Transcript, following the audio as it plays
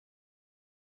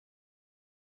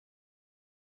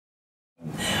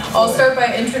I'll start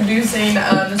by introducing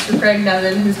Mr. Craig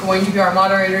Nevin, who's going to be our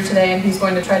moderator today, and he's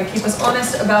going to try to keep us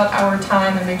honest about our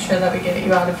time and make sure that we get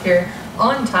you out of here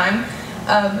on time.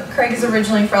 Craig is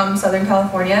originally from Southern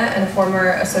California and a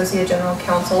former Associate General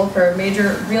Counsel for a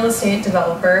major real estate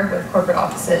developer with corporate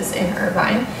offices in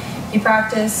Irvine. He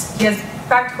has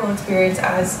practical experience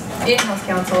as in-house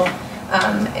counsel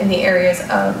in the areas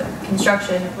of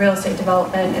construction, real estate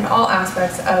development, and all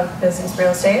aspects of business real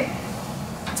estate.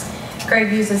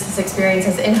 Craig uses his experience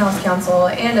as in-house counsel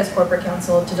and as corporate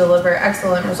counsel to deliver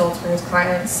excellent results for his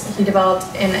clients. He developed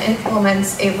and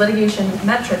implements a litigation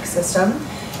metric system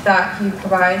that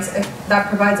provides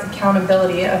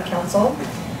accountability of counsel,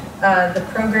 the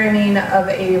programming of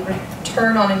a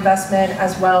return on investment,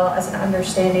 as well as an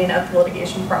understanding of the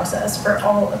litigation process for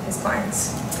all of his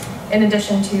clients. In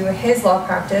addition to his law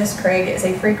practice, Craig is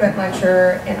a frequent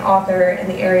lecturer and author in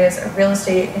the areas of real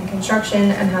estate and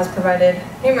construction and has provided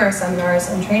numerous seminars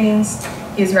and trainings.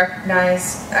 He is a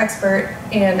recognized expert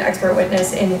and expert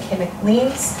witness in mechanical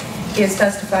liens. He has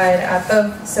testified at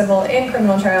both civil and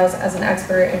criminal trials as an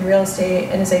expert in real estate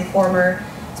and is a former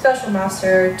special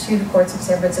master to the courts of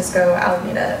San Francisco,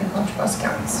 Alameda, and Contra Costa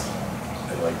counties.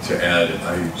 I'd like to add,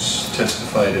 I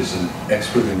testified as an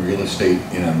expert in real estate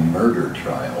in a murder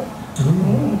trial.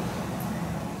 I'll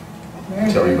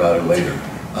tell you about it later.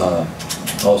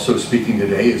 Also speaking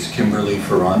today is Kimberleigh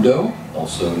Ferrando,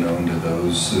 also known to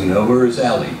those who know her as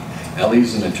Allie.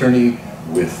 Allie's an attorney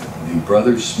with the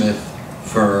Brothers Smith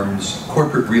firm's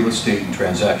corporate real estate and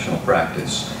transactional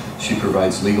practice. She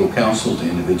provides legal counsel to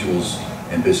individuals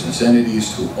and business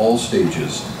entities through all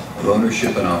stages of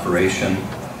ownership and operation,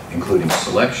 including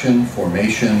selection,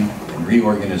 formation, and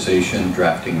reorganization,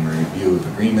 drafting and review of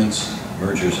agreements,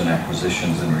 mergers and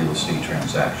acquisitions, and real estate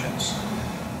transactions.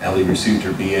 Allie received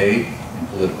her BA in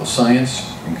political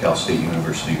science from Cal State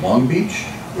University, Long Beach,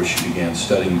 where she began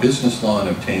studying business law and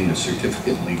obtained a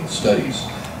certificate in legal studies.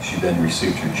 She then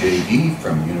received her JD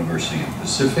from University of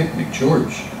Pacific,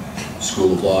 McGeorge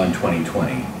School of Law in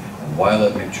 2020. And while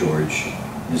at McGeorge,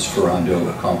 Ms. Ferrando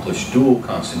accomplished dual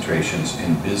concentrations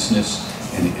in business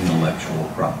and intellectual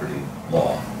property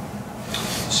law.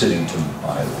 Sitting to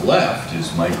my left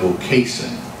is Michael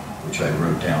Kasin, which I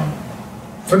wrote down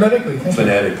phonetically.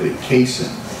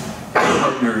 Kasin,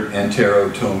 partner at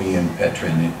Antero, Torney, and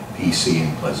Petrin PC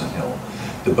in Pleasant Hill.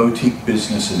 The boutique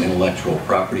business and intellectual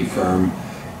property firm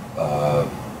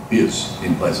is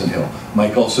in Pleasant Hill.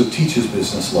 Mike also teaches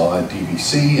business law at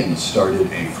DVC and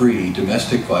started a free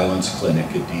domestic violence clinic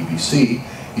at DVC.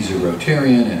 He's a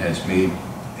Rotarian and has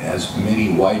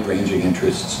many wide-ranging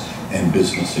interests and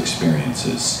business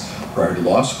experiences. Prior to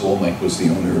law school, Mike was the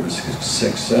owner of a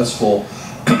successful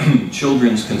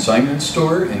children's consignment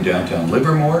store in downtown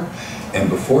Livermore, and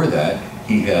before that,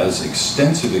 he has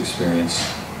extensive experience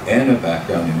and a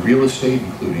background in real estate,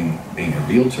 including being a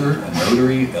realtor, a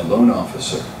notary, a loan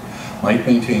officer. Mike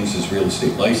maintains his real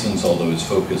estate license, although his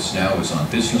focus now is on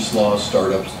business law,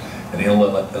 startups, and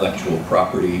intellectual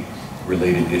property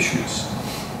related issues.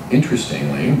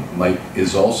 Interestingly, Mike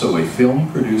is also a film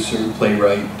producer,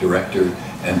 playwright, director,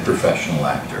 and professional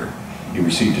actor. He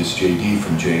received his JD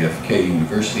from JFK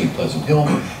University in Pleasant Hill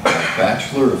and a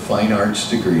Bachelor of Fine Arts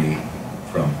degree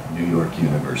from New York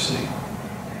University.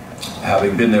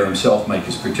 Having been there himself, Mike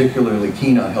is particularly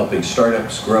keen on helping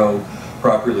startups grow,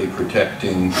 properly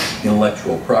protecting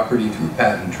intellectual property through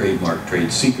patent, trademark,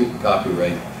 trade secret, and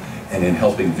copyright, and in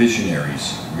helping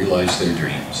visionaries realize their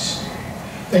dreams.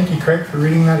 Thank you, Craig, for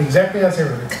reading that exactly as I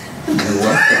wrote it. You're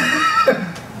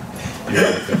welcome. You're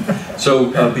welcome.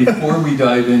 So before we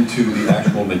dive into the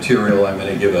actual material, I'm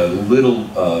going to give a little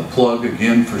plug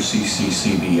again for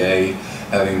CCCBA.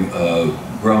 Having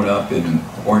grown up in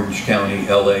Orange County,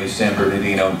 LA, San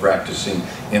Bernardino, and practicing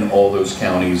in all those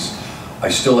counties, I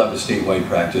still have a statewide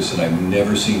practice, and I've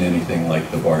never seen anything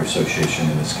like the Bar Association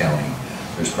in this county.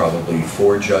 There's probably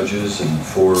 4 judges and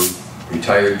 4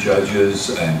 retired judges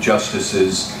and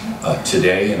justices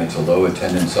today, and it's a low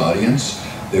attendance audience.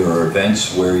 There are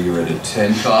events where you're at a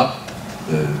 10 top,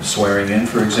 the swearing in,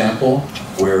 for example,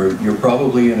 where you're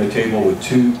probably in a table with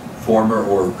 2 former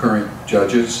or current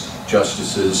judges,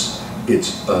 justices.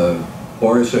 It's a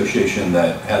bar association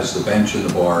that has the bench in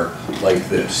the bar like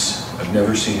this. I've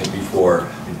never seen it before.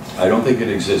 I don't think it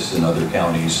exists in other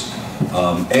counties.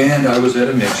 And I was at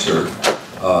a mixer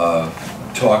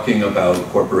talking about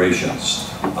corporations.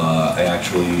 I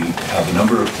actually have a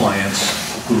number of clients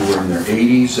who are in their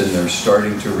 80s and they're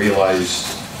starting to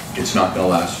realize it's not going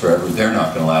to last forever. They're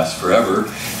not going to last forever.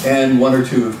 And 1 or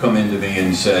 2 have come into me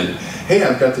and said, hey,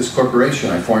 I've got this corporation.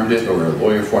 I formed it, or a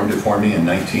lawyer formed it for me in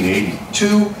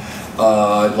 1982.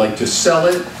 I'd like to sell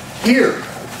it. Here,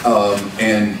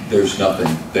 And there's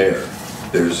nothing there.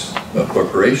 There's a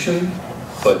corporation,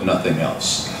 but nothing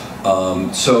else.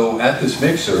 So at this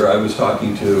mixer, I was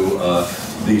talking to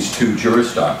these two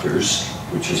Juris Doctors,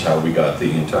 which is how we got the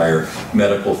entire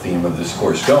medical theme of this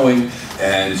course going,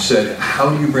 and said, how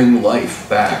do you bring life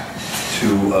back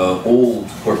to old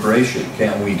corporation?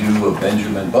 Can't we do a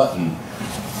Benjamin Button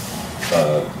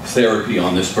therapy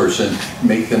on this person,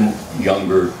 make them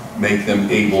younger, make them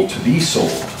able to be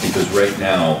sold? Because right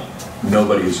now,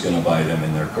 nobody is going to buy them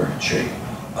in their current shape.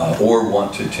 Or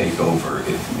want to take over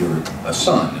if you're a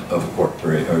son of a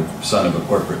corporate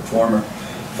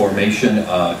formation.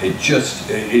 I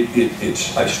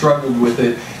struggled with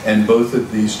it, and both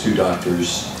of these two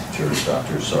doctors, Juris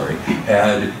Doctors, sorry,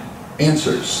 had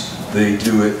answers. They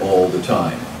do it all the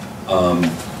time.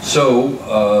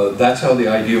 So that's how the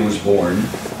idea was born.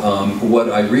 What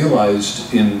I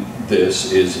realized in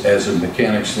this is, as a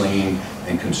mechanics lien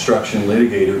and construction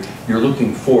litigator, you're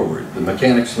looking forward. The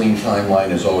mechanics lien timeline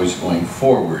is always going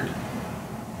forward,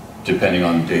 depending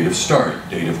on date of start,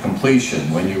 date of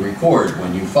completion, when you record,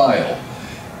 when you file.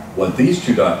 What these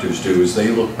two doctors do is they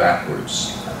look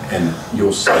backwards, and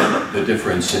you'll see the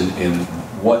difference in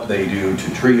what they do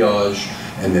to triage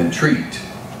and then treat.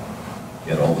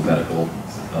 Get all the medical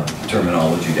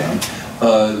terminology down.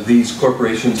 These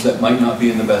corporations that might not be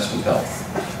in the best of health.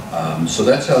 So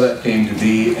that's how that came to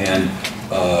be, and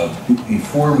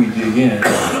before we dig in,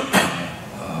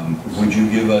 would you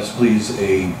give us, please,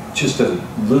 just a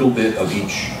little bit of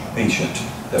each patient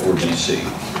that we're going to see?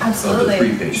 Absolutely. Of the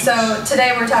 3 patients. So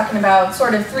today we're talking about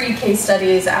sort of 3 case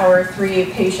studies, our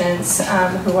 3 patients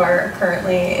who are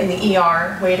currently in the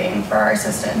ER waiting for our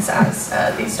assistance as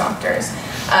these doctors.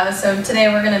 So today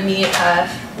we're going to meet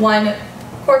one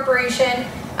corporation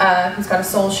who's got a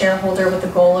sole shareholder with the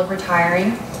goal of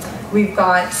retiring. We've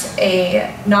got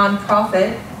a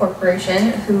nonprofit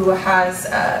corporation who has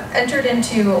entered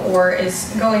into or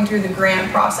is going through the grant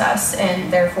process,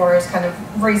 and therefore is kind of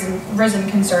risen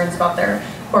concerns about their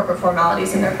corporate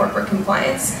formalities and their corporate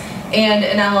compliance. And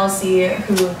an LLC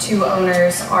who 2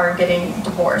 owners are getting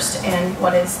divorced, and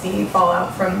what is the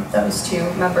fallout from those 2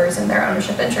 members and their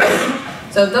ownership interest.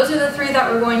 So those are the 3 that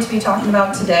we're going to be talking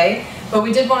about today. But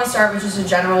we did want to start with just a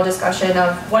general discussion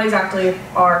of what exactly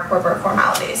are corporate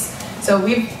formalities. So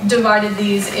we've divided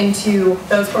these into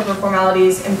those corporate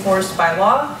formalities enforced by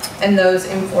law and those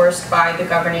enforced by the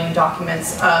governing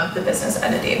documents of the business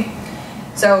entity.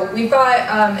 So we've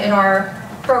got in our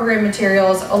program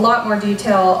materials a lot more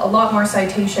detail, a lot more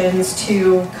citations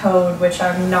to code, which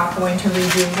I'm not going to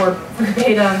read you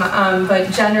verbatim, but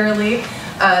generally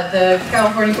the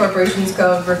California Corporations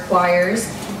Code requires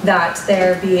that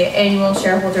there be annual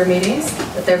shareholder meetings,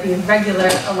 that there be regular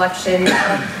election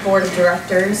of board of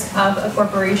directors of a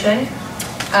corporation,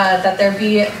 that there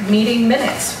be meeting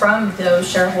minutes from those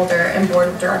shareholder and board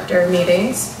of director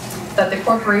meetings, that the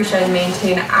corporation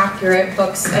maintain accurate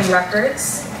books and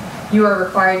records. You are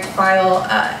required to file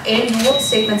annual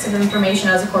statements of information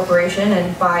as a corporation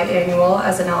and biannual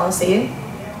as an LLC.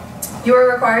 You are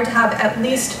required to have at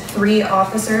least 3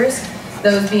 officers,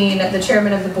 those being the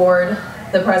chairman of the board,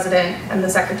 the president, and the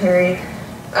secretary,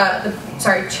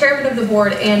 chairman of the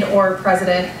board and or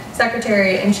president,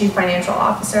 secretary, and chief financial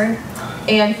officer.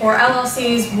 And for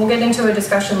LLCs, we'll get into a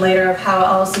discussion later of how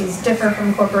LLCs differ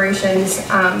from corporations,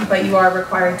 but you are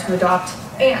required to adopt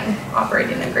an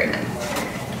operating agreement.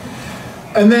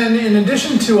 And then in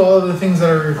addition to all of the things that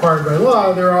are required by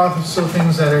law, there are also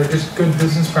things that are just good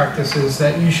business practices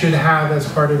that you should have as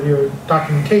part of your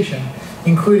documentation,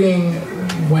 including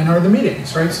when are the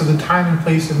meetings, right? So the time and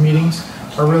place of meetings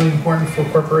are really important for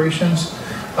corporations.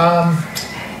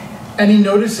 Any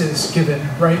notices given,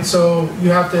 right? So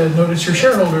you have to notice your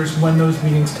shareholders when those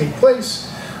meetings take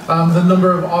place. The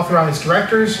number of authorized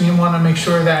directors, you want to make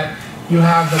sure that you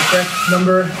have the correct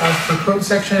number as per code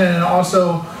section, and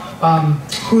also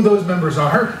who those members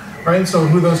are, right? So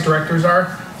who those directors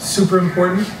are, super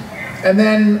important. And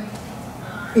then,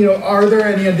 are there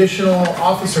any additional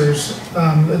officers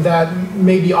that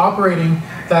may be operating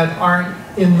that aren't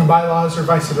in the bylaws or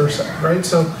vice versa, right?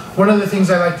 So one of the things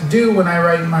I like to do when I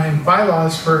write my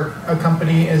bylaws for a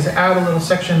company is add a little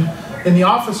section in the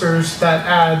officers that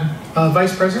add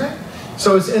vice president.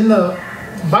 So it's in the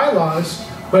bylaws,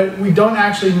 but we don't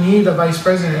actually need a vice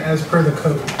president as per the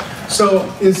code. So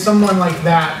is someone like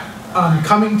that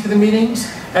coming to the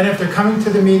meetings? And if they're coming to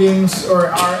the meetings, or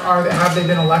have they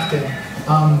been elected?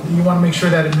 You want to make sure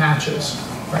that it matches,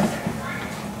 right?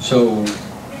 So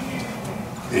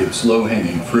it's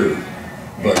low-hanging fruit,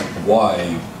 but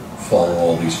why follow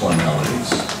all these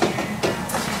formalities?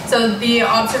 So the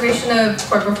observation of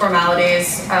corporate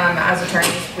formalities as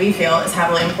attorneys, we feel, is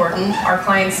heavily important. Our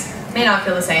clients may not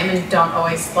feel the same and don't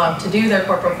always love to do their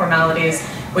corporate formalities,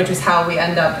 which is how we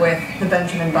end up with the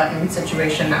Benjamin Button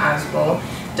situation, as we'll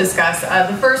discuss.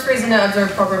 The first reason to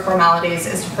observe corporate formalities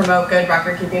is to promote good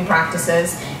record-keeping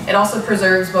practices. It also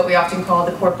preserves what we often call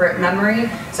the corporate memory.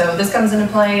 So this comes into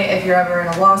play if you're ever in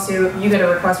a lawsuit, you get a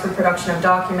request for production of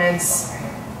documents.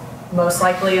 Most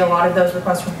likely, a lot of those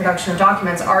requests for production of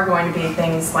documents are going to be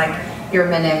things like your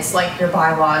minutes, like your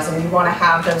bylaws, and you want to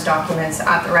have those documents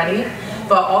at the ready.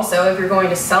 But also, if you're going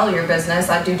to sell your business,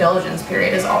 that due diligence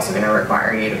period is also going to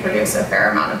require you to produce a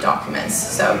fair amount of documents.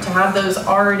 So to have those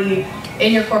already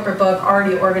in your corporate book,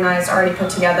 already organized, already put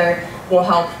together, will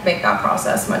help make that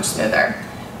process much smoother.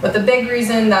 But the big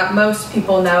reason that most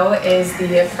people know is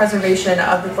the preservation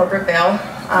of the corporate veil.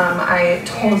 I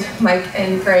told Mike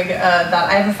and Craig that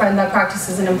I have a friend that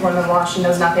practices in employment law. She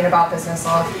knows nothing about business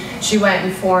law. She went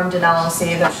and formed an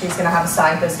LLC that she's going to have a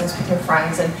side business with her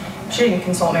friends, and she didn't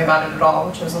consult me about it at all,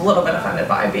 which I was a little bit offended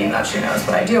by, being that she knows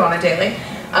what I do on a daily.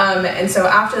 And so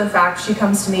after the fact, she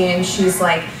comes to me and she's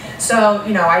like, so,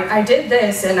 you know, I did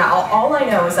this, and all I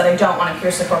know is that I don't want to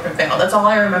pierce the corporate veil. That's all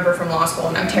I remember from law school,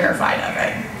 and I'm terrified of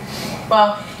it.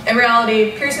 Well, in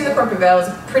reality, piercing the corporate veil is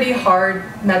a pretty hard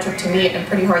metric to meet and a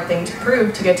pretty hard thing to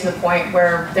prove to get to the point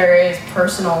where there is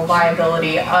personal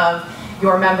liability of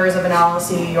your members of an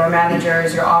LLC, your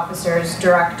managers, your officers,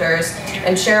 directors,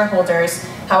 and shareholders.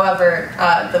 However,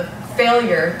 the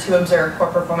failure to observe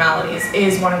corporate formalities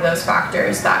is one of those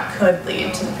factors that could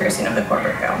lead to the piercing of the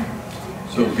corporate veil.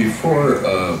 So before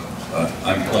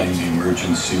I'm playing the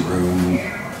emergency room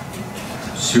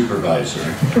supervisor,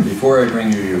 before I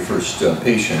bring you your first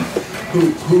patient,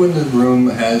 who in the room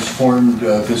has formed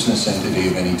a business entity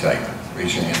of any type?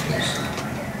 Raise your hand,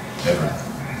 please. Ever?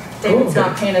 David's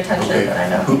not paying attention, but I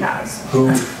know he has.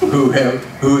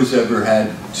 Who has ever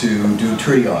had to do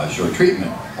triage or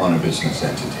treatment on a business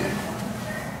entity?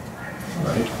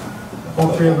 Right?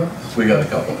 All three of us. We got a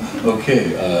couple.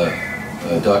 Okay.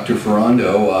 Dr.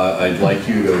 Ferrando, I'd like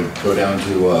you to go down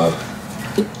to,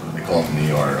 what do they call it in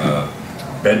the ER?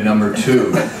 Bed number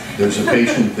 2. There's a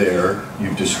patient there.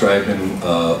 You've described him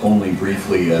only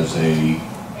briefly as a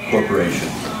corporation.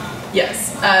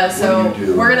 Yes. So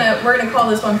we're gonna call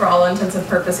this one, for all intents and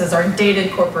purposes, our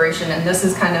dated corporation, and this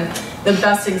is kind of the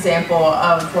best example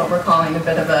of what we're calling a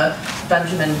bit of a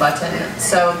Benjamin Button.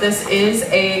 So this is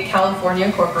a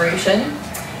California corporation.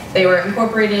 They were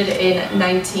incorporated in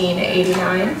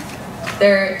 1989.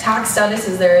 Their tax status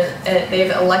is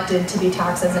they've elected to be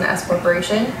taxed as an S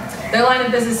corporation. Their line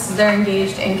of business is they're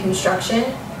engaged in construction.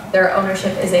 Their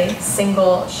ownership is a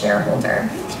single shareholder.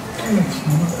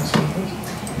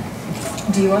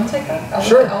 Do you want to take that?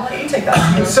 Sure. I'll let you take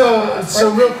that.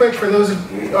 So real quick, for those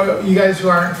of you guys who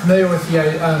aren't familiar with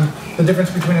the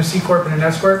difference between a C Corp and an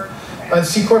S Corp, a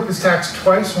C Corp is taxed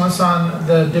twice, once on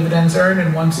the dividends earned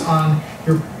and once on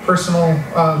your personal,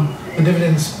 the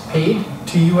dividends paid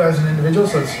to you as an individual,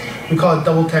 so we call it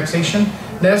double taxation.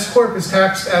 The S Corp is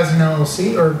taxed as an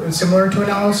LLC, or similar to an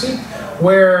LLC,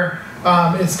 where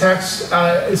it's taxed,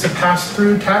 it's a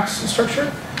pass-through tax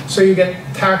structure, so you get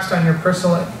taxed on your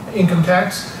personal income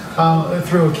tax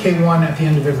through a K-1 at the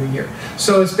end of every year.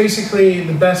 So it's basically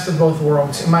the best of both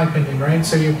worlds, in my opinion, right?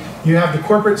 So you have the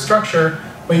corporate structure,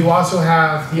 but you also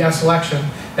have the S election.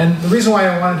 And the reason why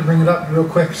I wanted to bring it up real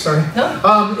quick,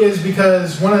 is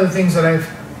because one of the things that I've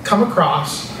come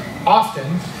across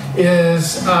often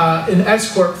is an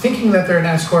S Corp thinking that they're an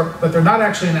S Corp, but they're not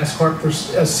actually an S Corp, they're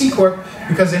a C Corp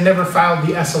because they never filed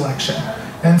the S election.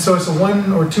 And so it's a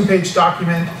 1 or 2 page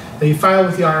document that you file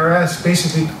with the IRS,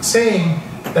 basically saying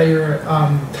that you're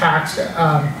taxed,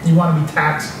 you want to be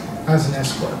taxed as an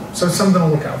S Corp. So it's something to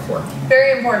look out for.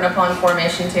 Very important upon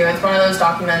formation too. It's one of those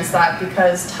documents that,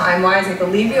 because time-wise, I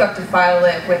believe you have to file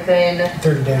it within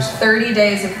 30 days. 30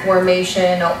 days of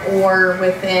formation, or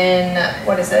within,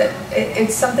 what is it?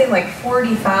 It's something like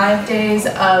 45 days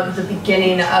of the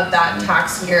beginning of that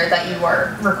tax year that you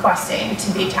are requesting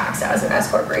to be taxed as an S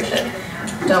corporation.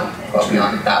 Don't quote me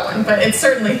on that one, but it's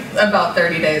certainly about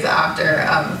 30 days after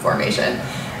formation.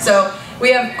 So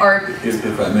we have our...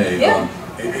 If I may, yeah.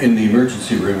 In the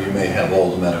emergency room, you may have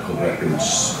all the medical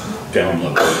records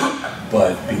downloaded,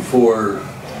 but before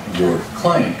your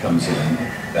client comes in,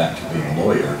 back to being a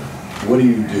lawyer, what do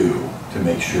you do to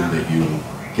make sure that you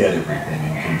get everything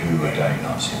and can do a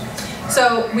diagnostic?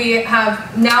 So we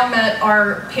have now met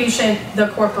our patient, the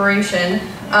corporation,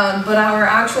 but our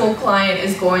actual client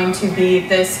is going to be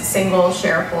this single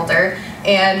shareholder.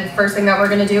 And first thing that we're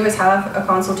going to do is have a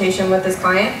consultation with this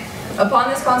client. Upon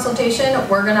this consultation,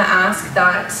 we're going to ask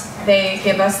that they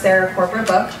give us their corporate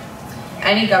book,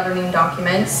 any governing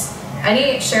documents,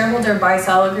 any shareholder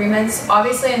buy-sell agreements.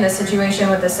 Obviously, in this situation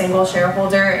with a single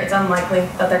shareholder, it's unlikely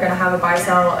that they're going to have a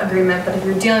buy-sell agreement, but if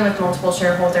you're dealing with multiple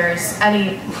shareholders,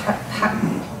 any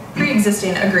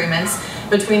pre-existing agreements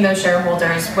between those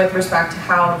shareholders with respect to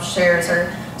how shares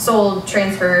are sold,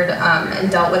 transferred,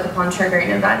 and dealt with upon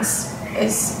triggering events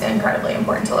is incredibly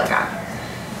important to look at.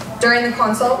 During the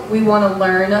consult, we want to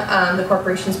learn the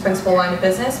corporation's principal line of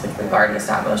business, which we've already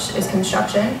established is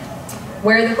construction,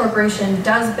 where the corporation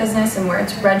does business and where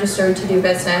it's registered to do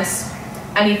business,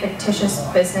 any fictitious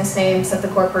business names that the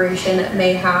corporation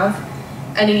may have,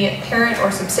 any parent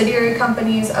or subsidiary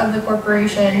companies of the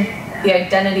corporation, the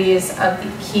identities of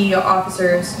the key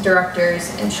officers,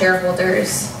 directors, and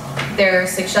shareholders, their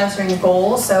succession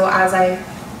goals. So as I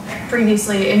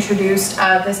previously introduced,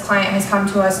 this client has come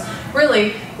to us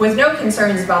really with no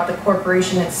concerns about the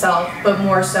corporation itself, but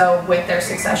more so with their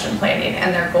succession planning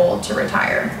and their goal to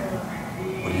retire.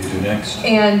 What do you do next?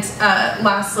 And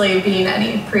lastly, being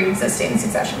any pre-existing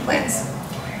succession plans.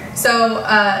 So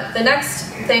the next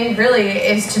thing really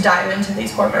is to dive into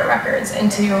these corporate records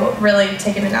and to really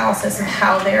take an analysis of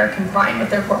how they are complying with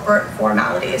their corporate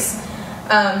formalities.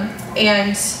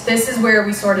 And this is where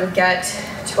we sort of get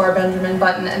to our Benjamin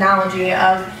Button analogy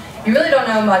of you really don't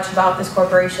know much about this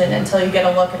corporation until you get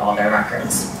a look at all their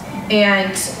records.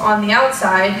 And on the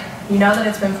outside, you know that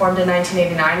it's been formed in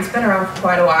 1989. It's been around for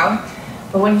quite a while.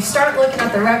 But when you start looking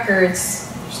at the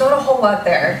records, there's not a whole lot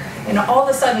there. And all of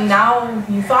a sudden now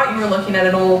you thought you were looking at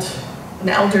an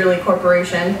elderly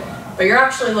corporation, but you're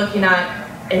actually looking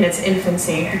at in its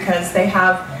infancy because they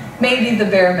have maybe the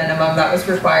bare minimum that was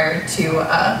required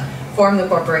to form the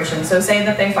corporation. So say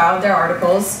that they filed their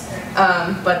articles,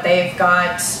 but they've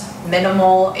got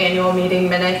minimal annual meeting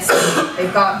minutes,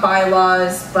 they've got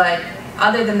bylaws, but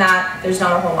other than that, there's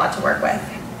not a whole lot to work with.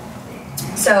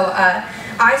 So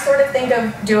I sort of think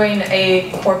of doing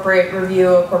a corporate review,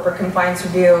 a corporate compliance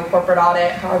review, a corporate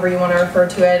audit, however you want to refer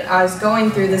to it, as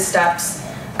going through the steps,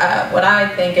 what I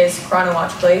think is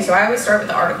chronologically. So I always start with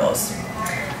the articles.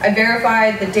 I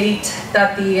verify the date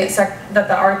that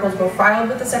the articles were filed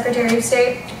with the Secretary of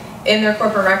State. In their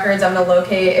corporate records, I'm going to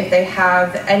locate if they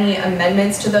have any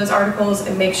amendments to those articles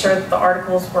and make sure that the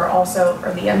articles were also,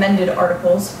 or the amended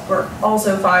articles, were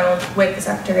also filed with the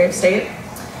Secretary of State.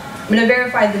 I'm going to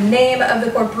verify the name of the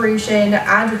corporation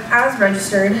as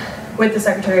registered with the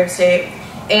Secretary of State,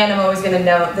 and I'm always going to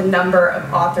note the number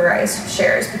of authorized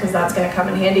shares because that's going to come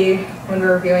in handy when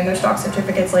we're reviewing their stock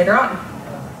certificates later on.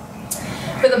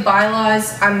 For the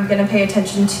bylaws, I'm going to pay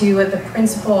attention to the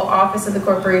principal office of the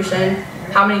corporation,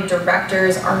 how many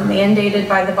directors are mandated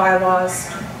by the bylaws,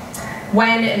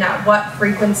 when and at what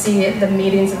frequency the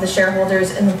meetings of the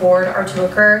shareholders and the board are to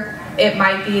occur. It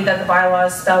might be that the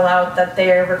bylaws spell out that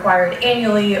they're required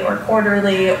annually or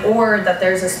quarterly, or that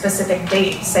there's a specific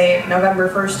date, say November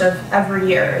 1st of every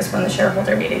year is when the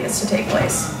shareholder meeting is to take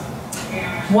place.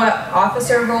 What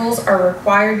officer roles are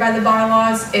required by the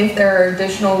bylaws, if there are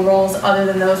additional roles other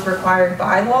than those required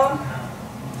by law.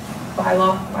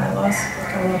 Bylaws,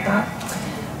 I don't know what that.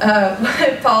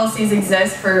 What policies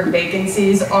exist for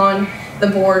vacancies on the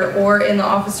board or in the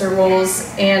officer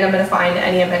roles, and I'm going to find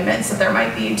any amendments that there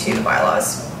might be to the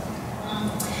bylaws.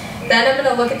 Then I'm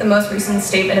going to look at the most recent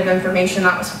statement of information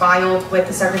that was filed with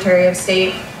the Secretary of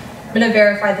State. I'm going to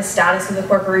verify the status of the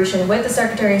corporation with the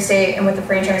Secretary of State and with the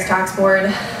Franchise Tax Board.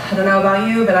 I don't know about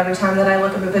you, but every time that I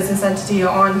look up a business entity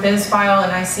on BizFile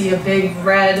and I see a big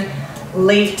red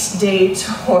late date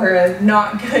or a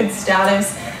not good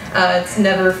status, it's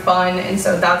never fun, and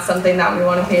so that's something that we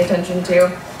want to pay attention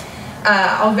to.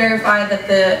 I'll verify that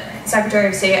the Secretary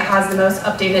of State has the most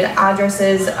updated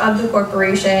addresses of the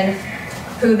corporation,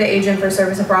 who the agent for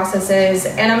service of process is,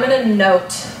 and I'm going to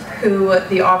note who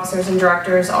the officers and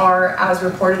directors are as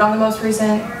reported on the most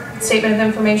recent statement of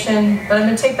information, but I'm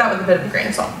going to take that with a bit of a grain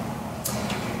of salt.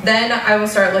 Then I will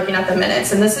start looking at the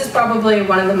minutes, and this is probably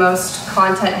one of the most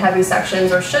content-heavy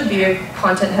sections, or should be a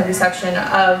content-heavy section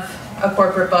of a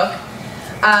corporate book.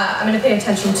 I'm going to pay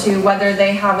attention to whether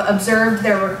they have observed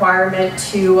their requirement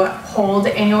to hold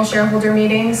annual shareholder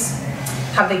meetings.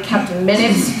 Have they kept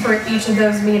minutes for each of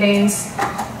those meetings?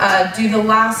 Do the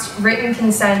last written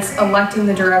consents electing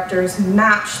the directors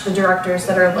match the directors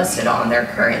that are listed on their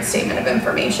current statement of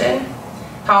information?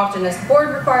 How often is the board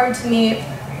required to meet?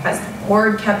 Has the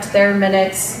board kept their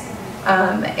minutes?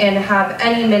 And have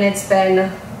any minutes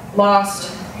been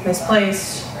lost,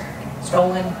 misplaced,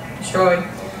 stolen, destroyed,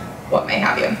 what may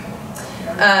have you.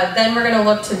 Then we're going to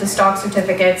look to the stock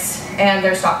certificates and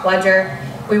their stock ledger.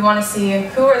 we want to see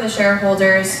who are the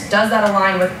shareholders, does that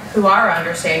align with who our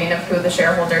understanding of who the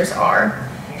shareholders are,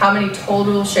 how many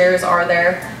total shares are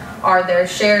there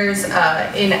shares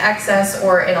in excess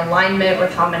or in alignment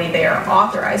with how many they are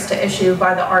authorized to issue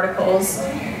by the articles,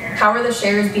 how are the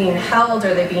shares being held,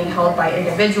 are they being held by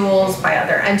individuals, by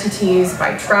other entities,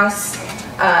 by trusts,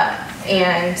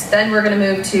 and then we're going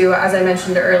to move to, as I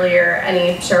mentioned earlier,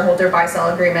 any shareholder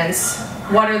buy-sell agreements.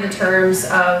 What are the terms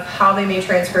of how they may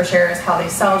transfer shares, how they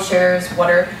sell shares, what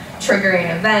are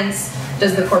triggering events,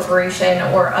 does the corporation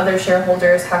or other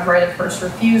shareholders have right of first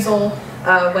refusal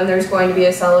when there's going to be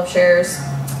a sale of shares,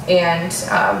 and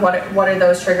what are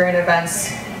those triggering events,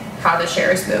 how the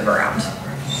shares move around.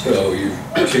 So you've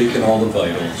taken all the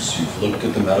vitals, you've looked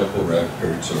at the medical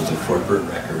records or the corporate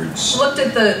records. Looked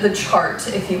at the chart,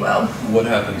 if you will. What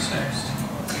happens next?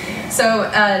 So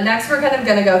next we're kind of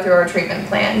going to go through our treatment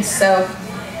plan. So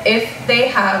if they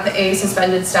have a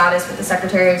suspended status with the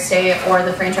Secretary of State or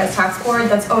the Franchise Tax Board,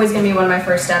 that's always going to be one of my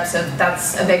first steps. If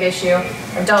that's a big issue,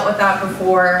 I've dealt with that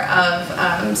before.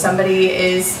 Of somebody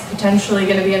is potentially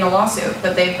going to be in a lawsuit,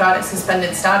 but they've got a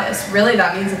suspended status. Really,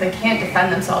 that means that they can't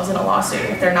defend themselves in a lawsuit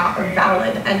if they're not a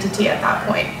valid entity at that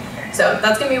point. So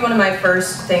that's going to be one of my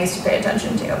first things to pay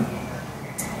attention to.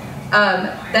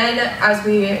 Then, as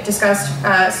we discussed,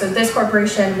 so this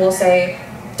corporation will say,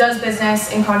 does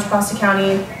business in Contra Costa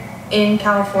County, in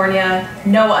California,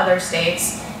 no other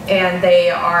states, and they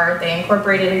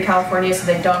incorporated in California, so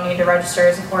they don't need to register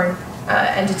as a foreign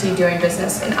entity doing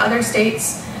business in other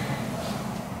states,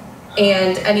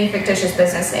 and any fictitious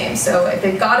business name. So if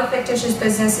they've got a fictitious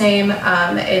business name,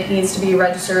 it needs to be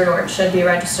registered, or it should be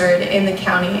registered in the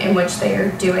county in which they are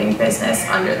doing business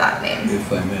under that name.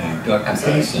 If I may, Dr.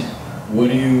 Kasin, what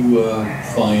do you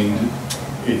find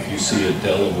if you see a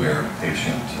Delaware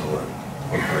patient or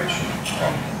corporation?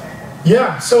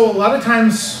 Yeah, so a lot of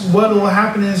times what will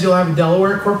happen is you'll have a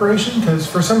Delaware corporation, because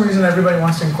for some reason everybody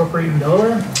wants to incorporate in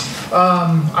Delaware.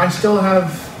 I still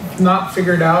have not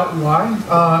figured out why.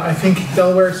 I think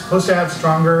Delaware is supposed to have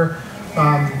stronger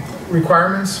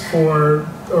requirements for,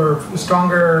 or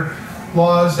stronger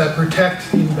laws that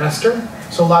protect the investor.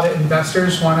 So a lot of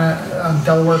investors want a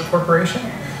Delaware corporation.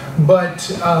 But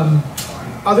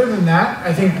other than that,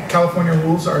 I think California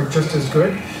rules are just as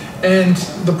good. And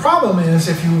the problem is,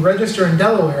 if you register in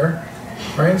Delaware,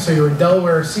 right, so you're a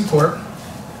Delaware C Corp,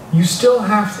 you still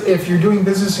have to, if you're doing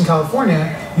business in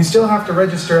California, you still have to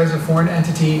register as a foreign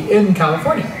entity in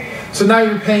California. So now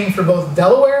you're paying for both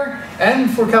Delaware and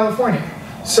for California.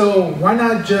 So why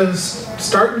not just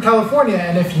start in California,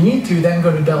 and if you need to, then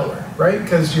go to Delaware, right?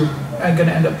 Because you're going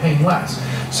to end up paying less.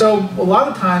 So a lot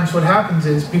of times what happens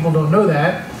is people don't know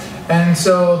that, and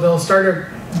so they'll start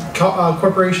a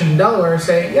corporation in Delaware,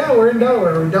 say, yeah, we're in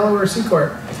Delaware, we're Delaware C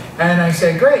Corp. And I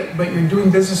say, great, but you're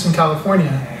doing business in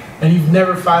California, and you've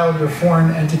never filed your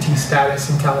foreign entity status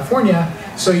in California,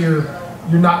 so you're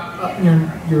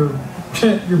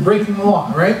breaking the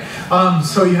law, right?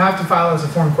 So you have to file as a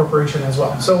foreign corporation as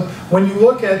well. So when you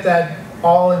look at that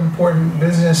all-important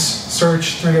business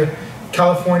search through the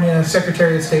California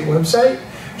Secretary of State website,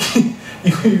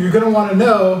 you're going to want to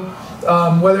know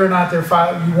whether or not they're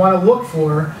filed. You want to look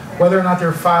for whether or not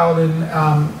they're filed in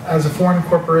as a foreign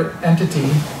corporate entity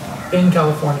in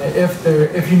California,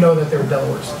 if you know that they're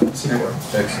Delaware C Corp.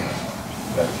 Excellent.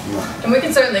 Back to you. And we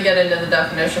can certainly get into the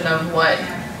definition of what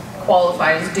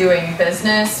qualifies doing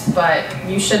business, but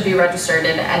you should be registered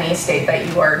in any state that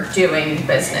you are doing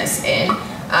business in.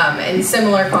 And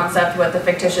similar concept with the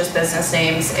fictitious business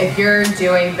names. If you're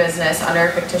doing business under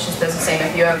a fictitious business name,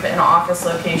 if you have an office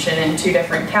location in 2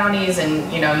 different counties, and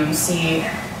you see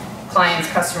clients,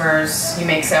 customers, you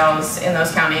make sales in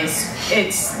those counties,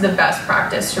 it's the best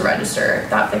practice to register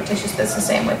that fictitious business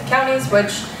name with the counties,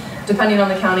 which, depending on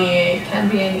the county, can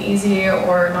be an easy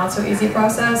or not so easy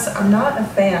process. I'm not a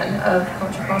fan of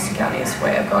Contra Costa County's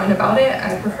way of going about it.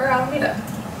 I prefer Alameda.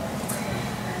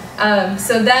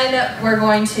 So then we're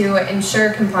going to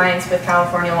ensure compliance with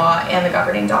California law and the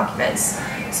governing documents.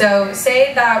 So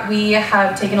say that we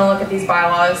have taken a look at these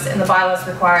bylaws, and the bylaws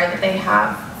require that they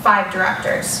have 5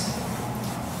 directors.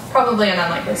 Probably an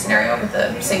unlikely scenario with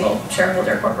a single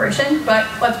shareholder corporation, but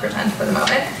let's pretend for the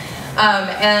moment.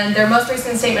 And their most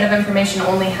recent statement of information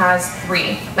only has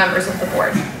 3 members of the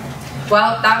board.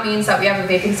 Well, that means that we have a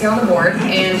vacancy on the board,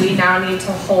 and we now need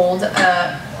to hold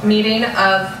a meeting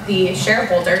of the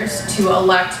shareholders to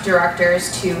elect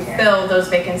directors to fill those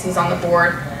vacancies on the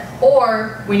board,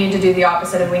 or we need to do the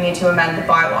opposite, and we need to amend the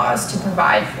bylaws to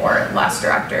provide for less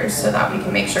directors so that we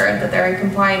can make sure that they're in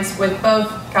compliance with both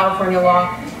California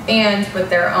law and with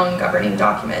their own governing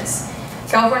documents.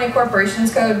 California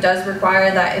Corporations Code does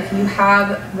require that if you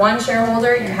have one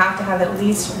shareholder, you have to have at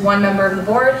least one member of the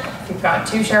board. If you've got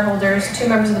two shareholders, two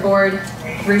members of the board,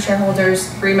 three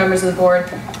shareholders, three members of the board.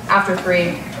 After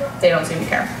three, they don't seem to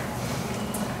care.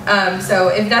 So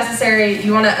if necessary,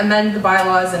 you want to amend the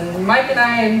bylaws, and Mike and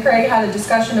I and Craig had a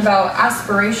discussion about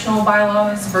aspirational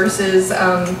bylaws versus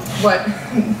what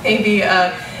maybe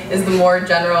is the more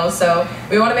general. So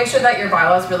we want to make sure that your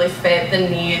bylaws really fit the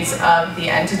needs of the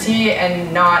entity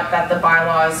and not that the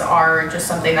bylaws are just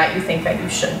something that you think that you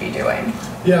should be doing.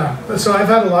 Yeah, so I've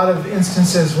had a lot of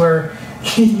instances where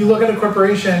you look at a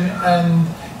corporation and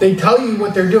they tell you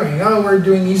what they're doing. Oh, we're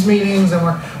doing these meetings and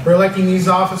we're electing these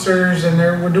officers and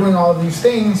we're doing all of these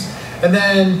things. And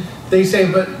then they say,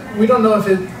 but we don't know if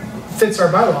it fits our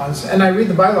bylaws. And I read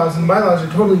the bylaws, and the bylaws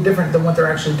are totally different than what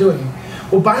they're actually doing.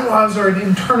 Well, bylaws are an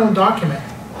internal document,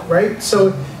 right?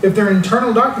 So if they're an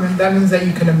internal document, that means that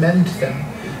you can amend them.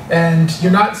 And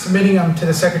you're not submitting them to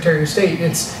the Secretary of State.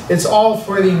 It's all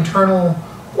for the internal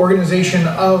organization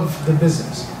of the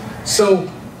business.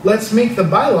 So let's make the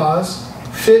bylaws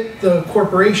fit the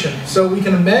corporation. So we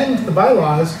can amend the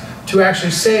bylaws to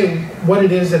actually say what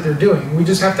it is that they're doing. We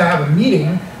just have to have a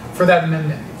meeting for that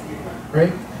amendment,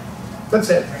 right? That's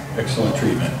it. Excellent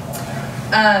treatment.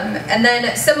 And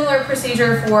then similar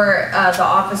procedure for the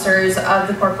officers of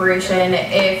the corporation.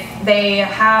 If they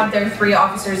have their 3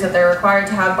 officers that they're required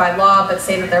to have by law, but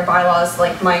say that their bylaws,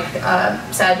 like Mike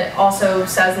said, also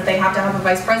says that they have to have a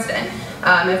vice president.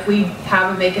 If we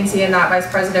have a vacancy in that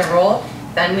vice president role,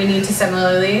 then we need to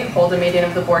similarly hold a meeting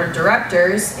of the board of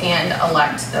directors and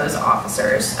elect those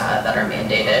officers that are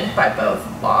mandated by both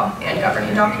law and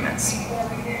governing documents.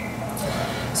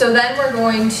 So then we're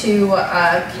going to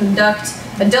conduct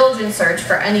a diligence search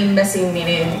for any missing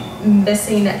minutes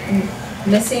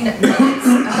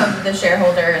of the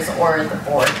shareholders or the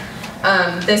board.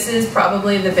 This is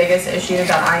probably the biggest issue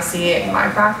that I see in my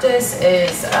practice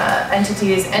is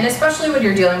entities, and especially when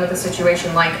you're dealing with a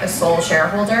situation like a sole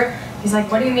shareholder. He's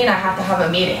like, what do you mean I have to have a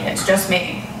meeting? It's just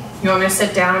me. You want me to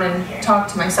sit down and talk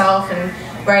to myself and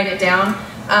write it down?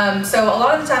 So a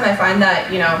lot of the time I find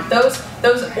that, you know, those,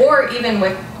 or even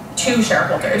with 2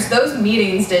 shareholders, those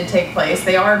meetings did take place.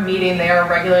 They are meeting, they are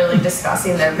regularly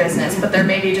discussing their business, but they're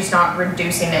maybe just not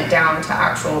reducing it down to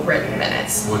actual written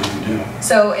minutes. What do you do?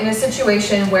 So in a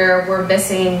situation where we're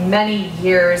missing many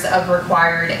years of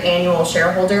required annual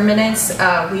shareholder minutes,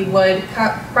 we would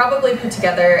probably put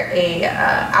together a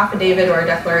affidavit or a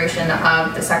declaration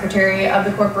of the secretary of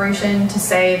the corporation to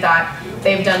say that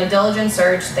they've done a diligent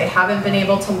search, they haven't been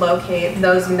able to locate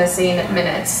those missing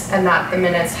minutes, and that the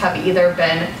minutes have either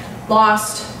been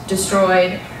lost,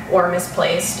 destroyed, or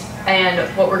misplaced. And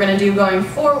what we're going to do going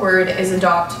forward is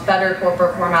adopt better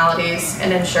corporate formalities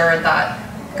and ensure that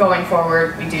going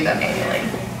forward we do them annually.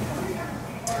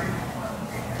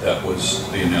 That was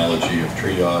the analogy of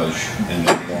triage and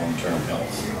long-term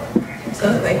health.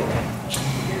 Absolutely.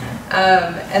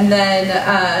 And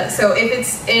then, so if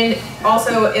it's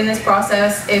also in this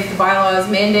process, if the bylaws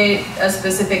mandate a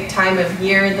specific time of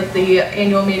year that the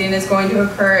annual meeting is going to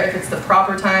occur, if it's the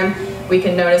proper time, we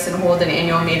can notice and hold an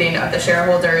annual meeting of the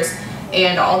shareholders.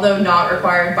 And although not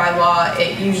required by law,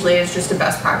 it usually is just a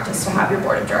best practice to have your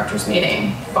board of directors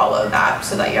meeting follow that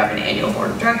so that you have an annual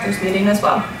board of directors meeting as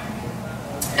well.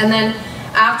 And then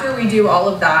after we do all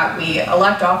of that, we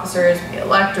elect officers, we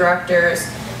elect directors,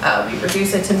 we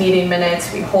reduce it to meeting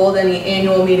minutes, we hold any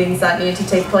annual meetings that need to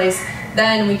take place,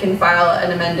 then we can file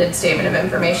an amended statement of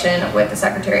information with the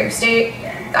Secretary of State.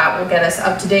 That will get us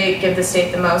up to date, give the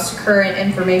state the most current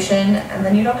information, and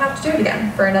then you don't have to do it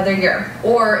again for another year,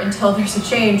 or until there's a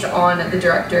change on the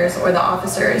directors or the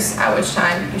officers, at which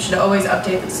time you should always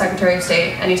update the Secretary of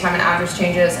State anytime an address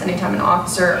changes, anytime an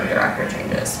officer or director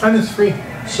changes. And it's free.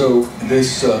 So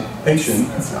this patient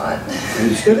It's not.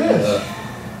 is... It is.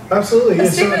 Absolutely. A Yeah,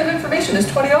 statement of information is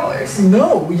 $20.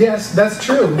 no, yes, that's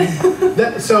true.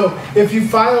 So if you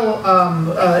file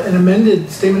an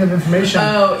amended statement of information,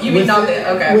 Oh, you mean not the,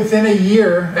 okay. within a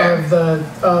year Fair.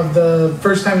 of the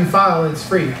first time you file, it's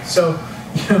free. So,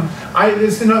 you know,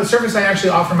 it's a service I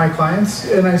actually offer my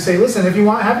clients, and I say, listen, if you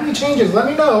have any changes, let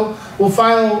me know. We'll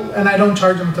file, and I don't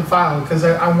charge them to file because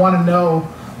I want to know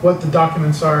what the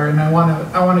documents are, and I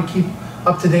want to keep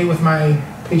up to date with my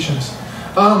patients.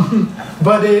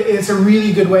 But it's a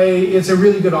really good way. It's a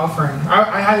really good offering.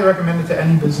 I highly recommend it to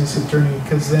any business attorney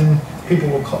because then people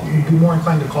will be more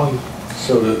inclined to call you.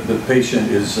 So the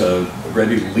patient is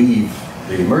ready to leave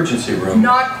the emergency room.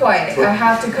 Not quite. I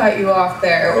have to cut you off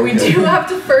there. Okay. We do have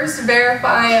to first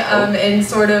verify and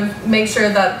sort of make sure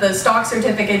that the stock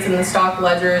certificates and the stock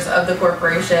ledgers of the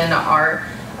corporation are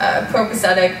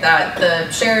copacetic, that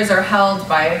the shares are held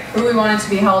by who we want it to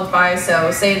be held by.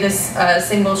 So say this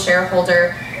single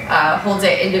shareholder holds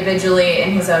it individually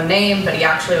in his own name, but he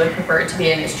actually would prefer it to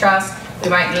be in his trust. We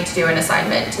might need to do an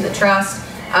assignment to the trust.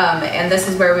 And this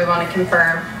is where we want to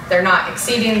confirm they're not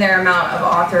exceeding their amount of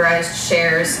authorized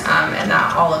shares, and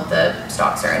that all of the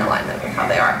stocks are in alignment with how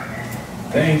they are.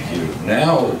 Thank you.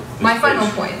 Now, my final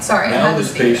point, sorry. Now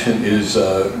this patient is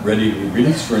ready to be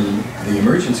released from the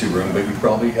emergency room, but you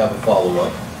probably have a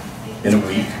follow-up in a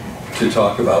week to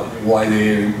talk about why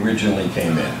they originally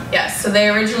came in. Yes, so they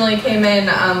originally came in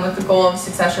with the goal of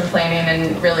succession planning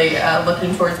and really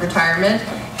looking towards retirement.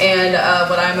 And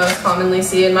what I most commonly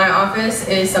see in my office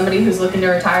is somebody who's looking to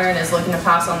retire and is looking to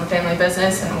pass on the family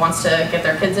business and wants to get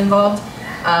their kids involved.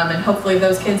 And hopefully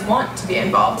those kids want to be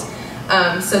involved.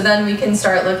 So then we can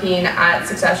start looking at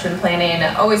succession planning.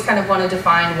 Always kind of want to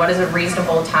define what is a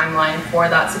reasonable timeline for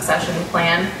that succession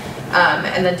plan,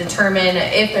 and then determine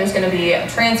if there's going to be a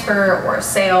transfer or a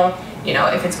sale. You know,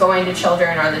 if it's going to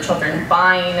children, are the children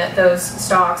buying those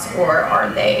stocks or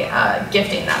are they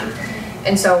gifting them?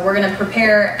 And so we're going to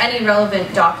prepare any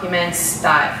relevant documents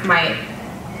that might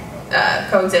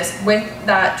coexist with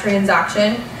that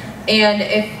transaction. And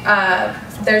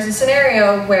if there's a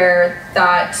scenario where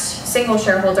that single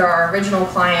shareholder, our original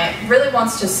client, really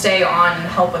wants to stay on and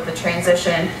help with the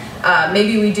transition,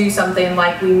 maybe we do something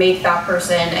like we make that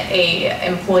person a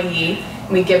employee.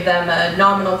 We give them a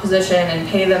nominal position and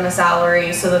pay them a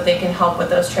salary so that they can help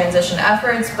with those transition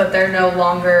efforts, but they're no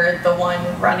longer the one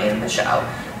running the show.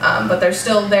 But they're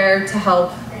still there to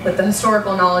help with the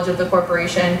historical knowledge of the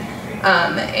corporation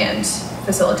and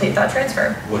facilitate that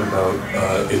transfer. What about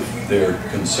if they're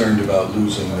concerned about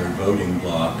losing their voting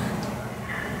block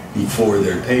before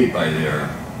they're paid by their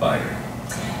buyer?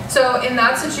 So in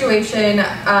that situation,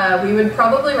 we would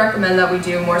probably recommend that we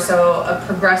do more so a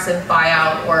progressive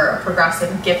buyout or a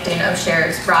progressive gifting of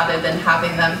shares rather than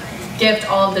having them gift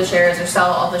all of the shares or sell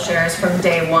all the shares from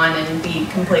day one and be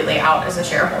completely out as a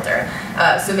shareholder.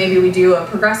 So maybe we do a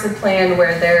progressive plan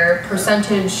where their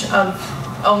percentage of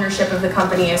ownership of the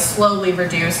company is slowly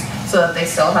reduced so that they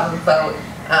still have a vote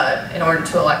in order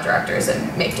to elect directors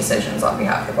and make decisions on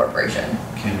behalf of the corporation.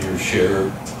 Can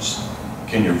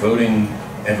your voting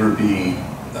ever be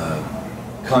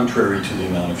contrary to the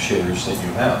amount of shares that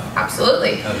you have?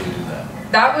 Absolutely. How do you do that?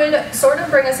 That would sort of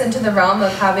bring us into the realm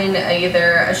of having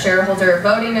either a shareholder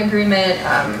voting agreement,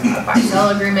 a buy-sell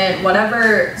agreement,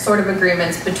 whatever sort of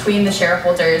agreements between the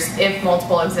shareholders, if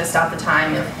multiple exist at the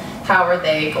time, of how are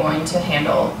they going to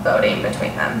handle voting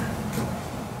between them.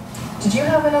 Did you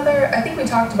have another, I think we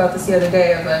talked about this the other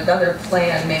day, of another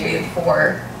plan maybe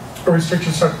for a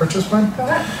restricted stock purchase plan? Go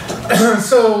ahead.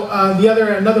 So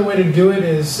another way to do it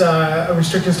is a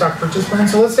restricted stock purchase plan.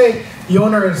 So let's say the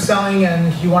owner is selling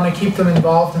and you want to keep them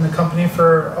involved in the company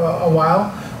for a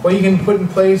while. What you can put in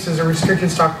place is a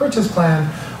restricted stock purchase plan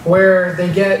where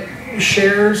they get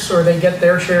shares, or they get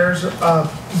their shares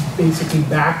basically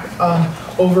back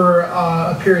over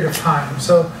a period of time.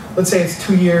 So let's say it's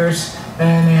 2 years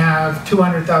and they have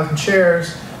 200,000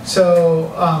 shares.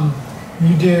 So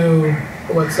you do,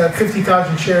 what's that,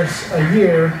 50,000 shares a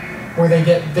year, where they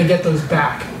get those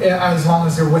back as long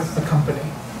as they're with the company.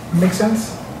 Make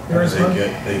sense?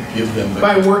 They give them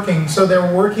by working. So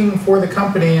they're working for the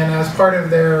company, and as part of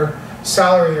their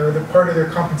salary or the part of their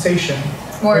compensation.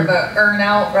 More of an earn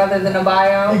out rather than a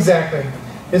buyout. Exactly.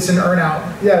 It's an earn out.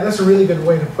 Yeah, that's a really good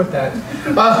way to put that.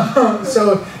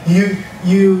 So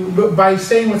you by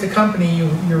staying with the company,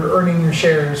 you're earning your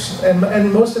shares,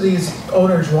 and most of these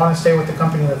owners want to stay with the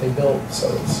company that they built. So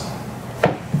it's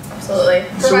absolutely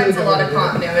provides a lot of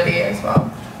continuity as well.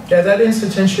 Yeah, that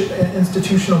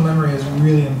institutional memory is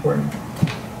really important.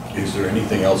 Is there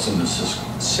anything else in the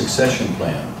succession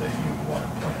plan that you want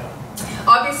to point out?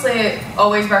 Obviously,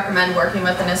 always recommend working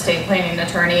with an estate planning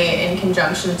attorney in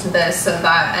conjunction to this so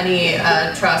that any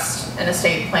trust and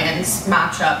estate plans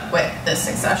match up with this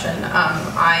succession.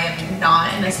 I am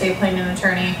not an estate planning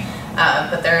attorney,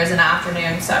 but there is an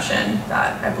afternoon session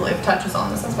that I believe touches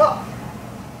on this as well.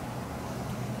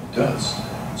 It does.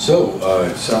 So,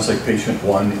 it sounds like patient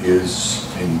 1 is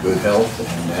in good health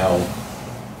and now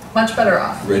much better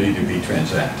off. Ready to be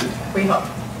transacted. We hope.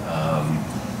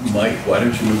 Mike, why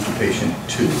don't you move to patient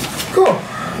 2? Cool.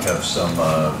 We have some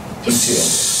details.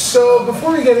 So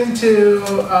before we get into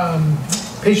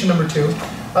patient number 2,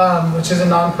 which is a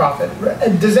nonprofit,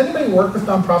 does anybody work with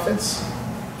nonprofits?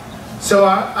 So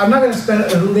I'm not going to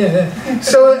spend.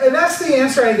 So, and that's the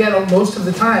answer I get most of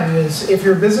the time is if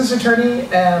you're a business attorney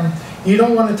and you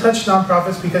don't want to touch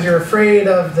nonprofits because you're afraid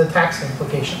of the tax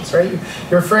implications, right?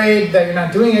 You're afraid that you're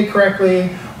not doing it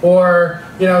correctly, or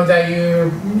you know, that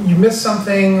you missed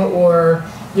something, or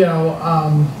you know,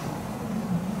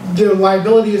 the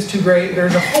liability is too great.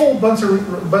 There's a whole bunch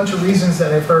of reasons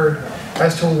that I've heard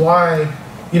as to why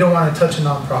you don't want to touch a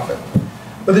nonprofit.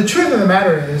 But the truth of the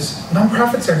matter is,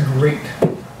 nonprofits are great.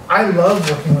 I love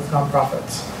working with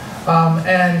nonprofits,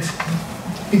 and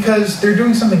because they're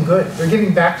doing something good. They're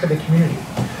giving back to the community.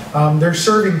 They're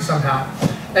serving somehow.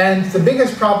 And the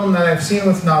biggest problem that I've seen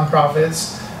with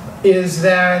nonprofits is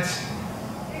that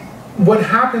what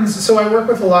happens, so I work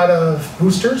with a lot of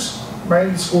boosters,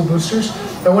 right, school boosters,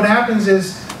 and what happens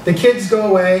is the kids go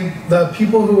away, the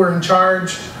people who are in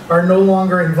charge are no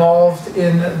longer involved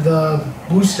in the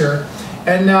booster,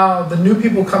 and now the new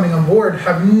people coming on board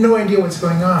have no idea what's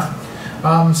going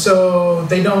on. So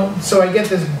they don't, so I get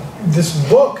this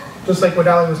book, just like what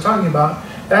Ali was talking about,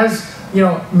 that has, you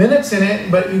know, minutes in it,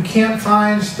 but you can't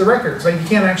find the records. Like, you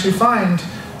can't actually find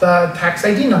the tax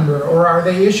ID number, or are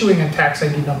they issuing a tax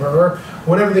ID number, or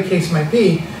whatever the case might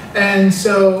be. And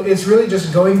so it's really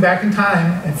just going back in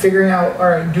time and figuring out, all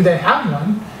right, do they have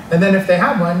one? And then if they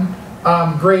have one,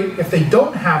 great. If they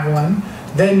don't have one,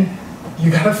 then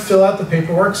you got to fill out the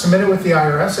paperwork, submit it with the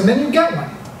IRS, and then you get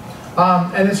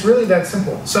one. And it's really that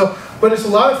simple. So, but it's a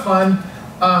lot of fun.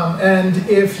 And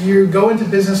if you go into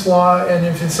business law, and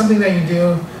if it's something that you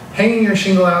do, hanging your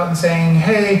shingle out and saying,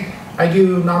 hey, I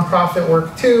do nonprofit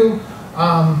work too,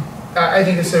 I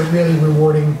think it's a really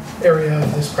rewarding area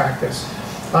of this practice.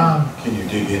 Can you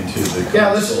dig into the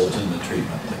consult and the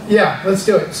treatment? Yeah, let's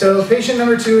do it. So patient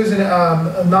number 2 is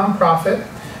a nonprofit,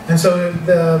 and so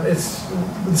the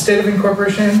state of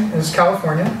incorporation is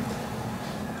California.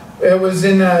 It was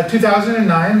in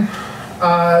 2009.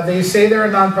 They say they're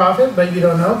a nonprofit, but you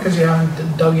don't know because you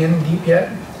haven't dug in deep yet.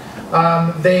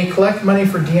 They collect money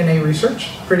for DNA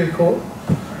research. Pretty cool.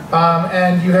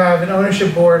 And you have an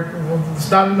ownership board. Well, it's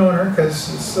not an owner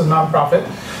because it's a nonprofit.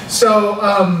 So,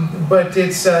 but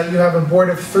it's you have a board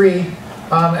of 3,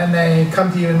 and they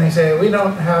come to you and they say, we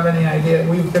don't have any idea.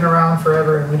 We've been around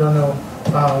forever and we don't know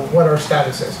what our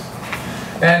status is.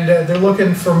 And they're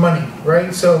looking for money,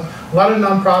 right? So a lot of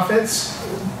nonprofits,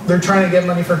 they're trying to get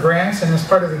money for grants, and as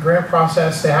part of the grant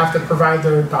process, they have to provide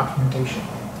their documentation.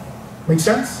 Make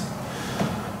sense?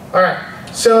 All right.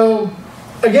 So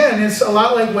again, it's a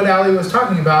lot like what Ali was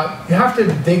talking about. You have to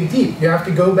dig deep. You have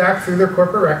to go back through their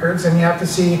corporate records, and you have to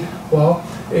see, well,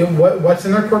 what's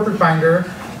in their corporate binder,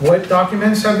 what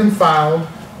documents have been filed,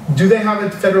 do they have a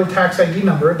federal tax ID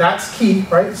number? That's key,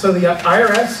 right? So the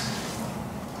IRS,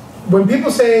 when people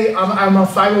say I'm a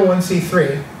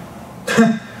 501c3,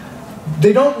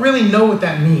 they don't really know what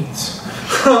that means.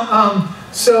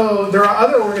 So there are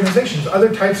other organizations,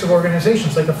 other types of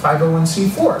organizations, like a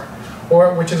 501c4,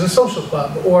 or which is a social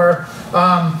club, or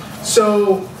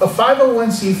so a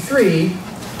 501c3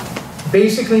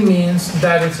 basically means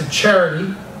that it's a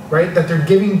charity, right? That they're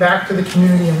giving back to the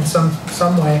community in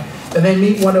some way, and they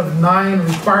meet one of 9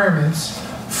 requirements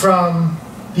from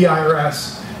the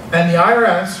IRS. And the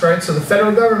IRS, right? So the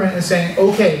federal government is saying,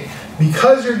 okay,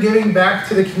 because you're giving back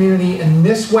to the community in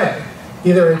this way,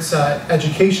 either it's an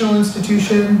educational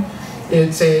institution,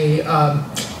 it's a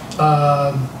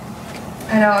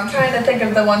I know, I'm trying to think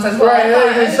of the ones as well.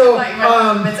 Right, so,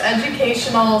 it's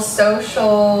educational,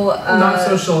 social... not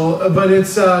social, but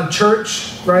it's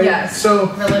church, right? Yes,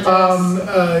 so,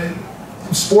 religious.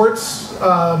 Sports,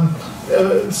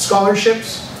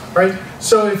 scholarships, right?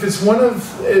 So if it's one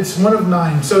of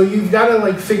 9. So you've got to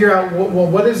like figure out, well,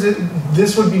 what is it?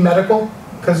 This would be medical,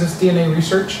 because it's DNA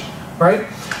research, right?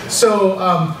 So,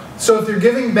 so if they're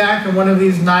giving back in one of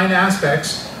these 9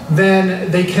 aspects, then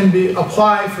they can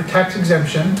apply for tax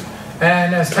exemption,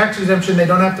 and as tax exemption, they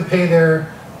don't have to pay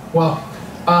their, well,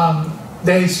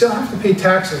 they still have to pay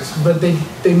taxes, but they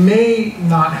may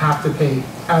not have to pay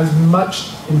as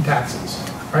much in taxes,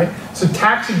 right? So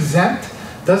tax exempt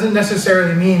doesn't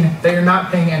necessarily mean that you're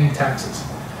not paying any taxes.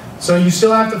 So you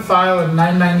still have to file a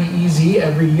 990 EZ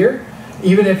every year,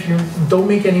 even if you don't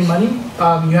make any money.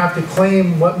 You have to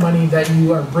claim what money that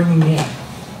you are bringing in.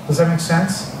 Does that make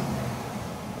sense?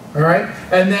 All right,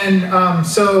 and then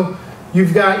so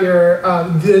you've got your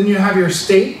then you have your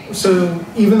state. So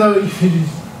even though you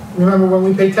remember when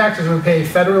we pay taxes, we pay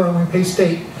federal and we pay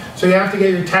state. So you have to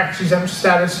get your tax exempt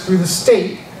status through the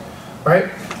state,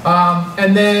 right?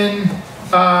 And then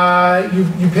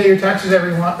you pay your taxes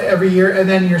every year, and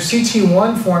then your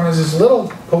CT1 form is this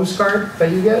little postcard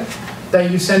that you get that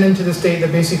you send into the state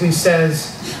that basically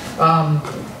says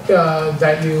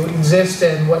that you exist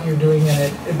and what you're doing in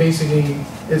it. It basically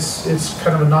is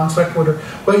kind of a non sequitur,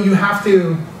 but you have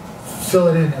to fill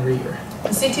it in every year. The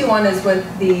CT1 is with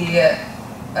the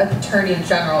Attorney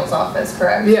General's office,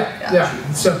 correct?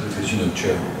 Yeah. So Division of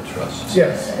Charitable Trusts.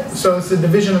 yes, so it's the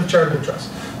Division of Charitable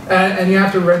Trust, and you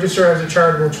have to register as a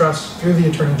charitable trust through the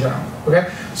Attorney General.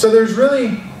 Okay, so there's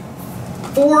really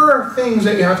 4 things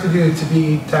that you have to do to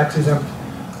be tax exempt,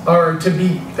 or to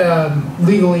be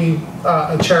legally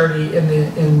a charity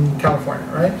in California,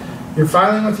 right? You're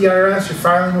filing with the IRS, you're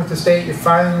filing with the state, you're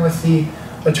filing with the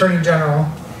Attorney General,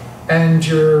 and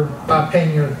you're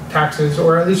paying your taxes,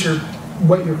 or at least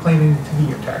what you're claiming to be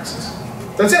your taxes.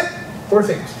 That's it, 4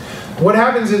 things. What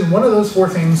happens is one of those 4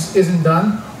 things isn't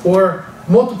done, or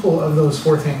multiple of those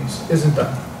 4 things isn't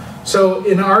done. So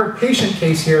in our patient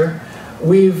case here,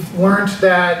 we've learned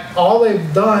that all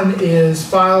they've done is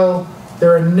file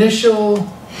their initial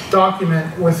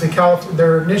document with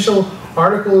their initial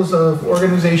articles of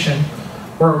organization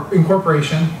or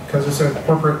incorporation, because it's a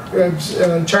corporate,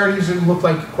 charities that look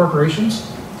like corporations.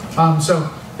 So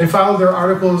they filed their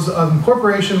articles of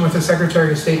incorporation with the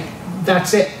Secretary of State.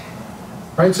 That's it,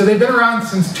 right? So they've been around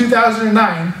since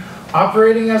 2009,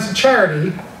 operating as a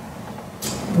charity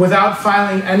without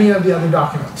filing any of the other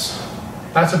documents.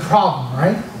 That's a problem,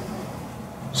 right?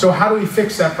 So how do we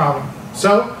fix that problem?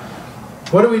 So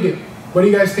what do we do? What do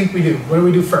you guys think we do? What do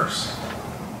we do first?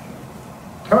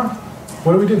 Come on,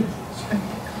 what do we do?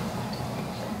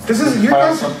 This is you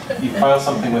file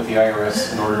something with the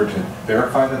IRS in order to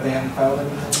verify that they haven't filed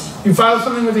anything? You file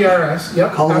something with the IRS,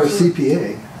 yep. Call their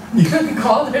CPA. You could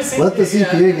call their CPA. Let the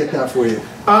CPA get that for you.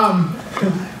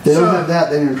 If they don't have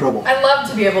that, then you're in trouble. I love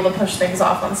to be able to push things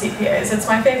off on CPAs. It's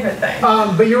my favorite thing.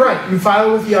 But you're right. You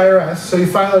file with the IRS. So you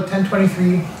file a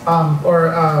 1023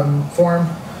 form.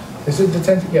 Is it the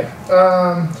 10? Yeah.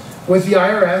 With the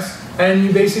IRS, and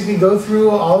you basically go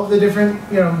through all of the different.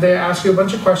 They ask you a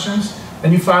bunch of questions,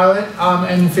 and you file it,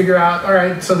 and you figure out. All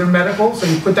right. So they're medical. So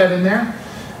you put that in there,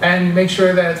 and you make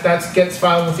sure that gets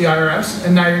filed with the IRS,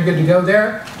 and now you're good to go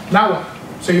there. Now what?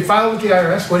 So you file with the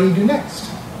IRS. What do you do next?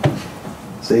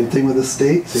 Same thing with the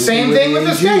state. Same thing with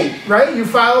the state, right? You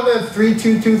file the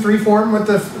 3223 form with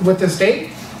the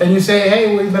state, and you say,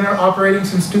 hey, we've been operating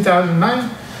since 2009.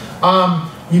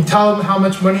 You tell them how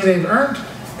much money they've earned,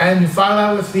 and you file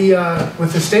out with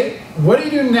the state. What do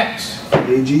you do next?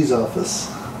 AG's office.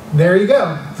 There you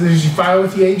go. You file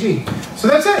with the AG. So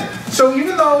that's it. So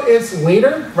even though it's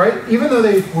later, right? Even though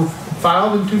they were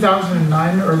filed in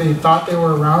 2009, or they thought they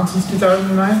were around since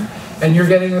 2009, and you're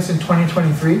getting this in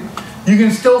 2023. You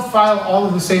can still file all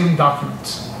of the same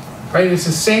documents, right? It's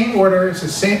the same order, it's the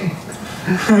same,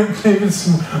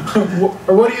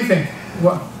 or what do you think?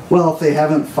 What? Well, if they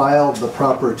haven't filed the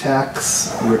proper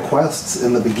tax requests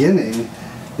in the beginning,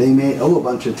 they may owe a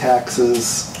bunch of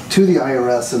taxes to the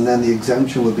IRS, and then the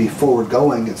exemption would be forward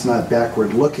going. It's not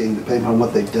backward looking, depending on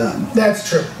what they've done. That's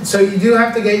true. So you do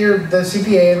have to get the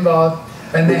CPA involved,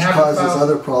 and they have to file. Which causes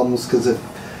other problems, because if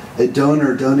a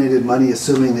donor donated money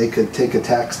assuming they could take a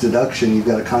tax deduction, you've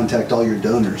got to contact all your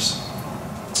donors.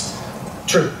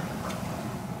 True.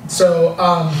 So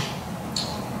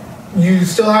you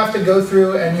still have to go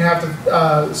through, and you have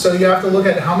to so you have to look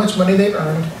at how much money they've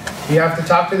earned. You have to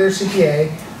talk to their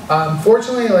CPA.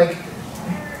 Fortunately, like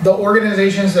the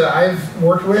organizations that I've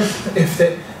worked with, if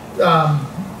that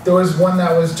there was one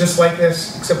that was just like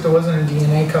this, except it wasn't a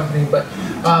DNA company, but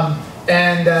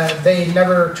and they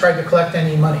never tried to collect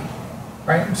any money,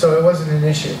 right? So it wasn't an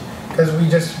issue, because we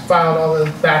just filed all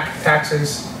the back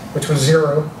taxes, which was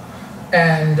 0,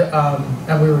 and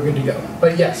we were good to go.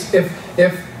 But yes, if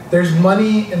there's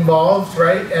money involved,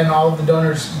 right, and all of the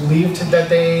donors believed that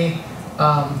they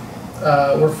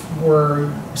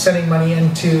were sending money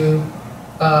into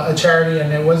a charity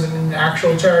and it wasn't an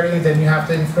actual charity, then you have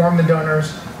to inform the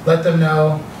donors, let them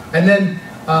know, and then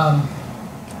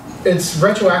it's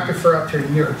retroactive for up to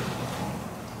a year.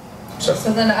 So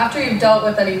then after you've dealt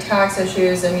with any tax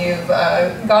issues and you've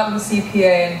gotten the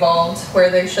CPA involved where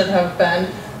they should have been,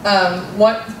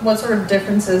 what sort of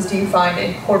differences do you find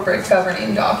in corporate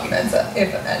governing documents,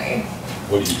 if any?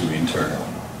 What do you do internally?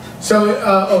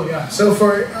 So, so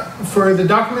for the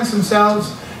documents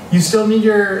themselves, you still need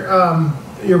your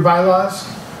bylaws.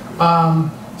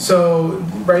 So,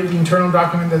 right, the internal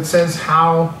document that says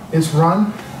how it's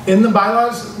run. In the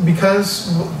bylaws,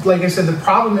 because, like I said, the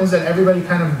problem is that everybody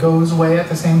kind of goes away at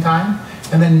the same time,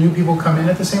 and then new people come in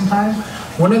at the same time.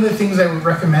 One of the things I would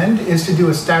recommend is to do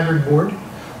a staggered board.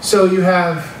 So you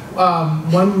have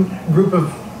one group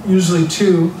of usually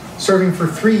 2 serving for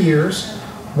 3 years,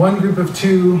 one group of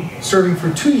 2 serving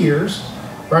for 2 years,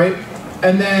 right?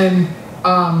 And then,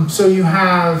 so you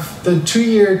have the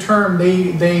 2-year term,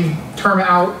 they term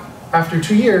out after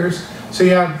 2 years, so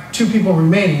you have 2 people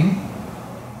remaining.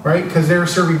 right? Because they're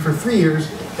serving for 3 years,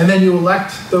 and then you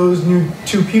elect those new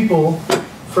 2 people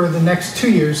for the next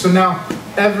 2 years. So now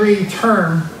every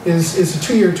term is a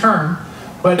 2-year term,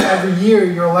 but every year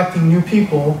you're electing new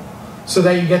people so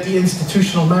that you get the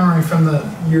institutional memory from the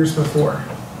years before.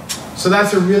 So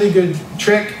that's a really good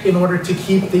trick in order to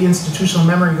keep the institutional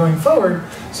memory going forward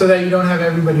so that you don't have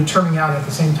everybody terming out at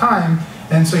the same time,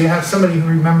 and so you have somebody who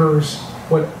remembers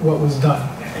what was done.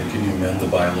 And can you amend the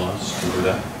bylaws to do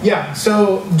that? Yeah,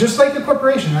 so just like a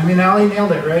corporation, I mean, Ali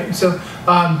nailed it, right? So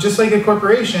just like a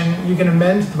corporation, you can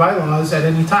amend the bylaws at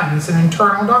any time. It's an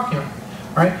internal document,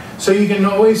 right? So you can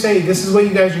always say, this is what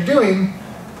you guys are doing,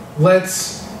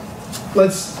 let's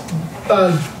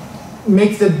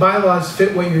make the bylaws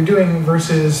fit what you're doing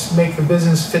versus make the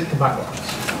business fit the bylaws.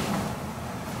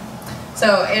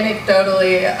 So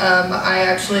anecdotally, I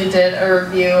actually did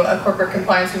a corporate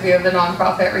compliance review of a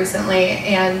nonprofit recently,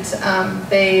 and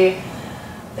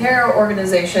their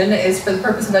organization is for the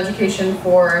purpose of education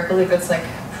for, I believe it's like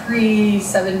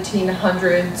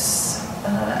pre-1700s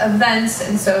events,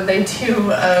 and so they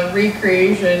do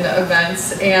recreation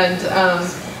events, and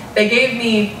they gave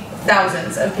me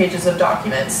thousands of pages of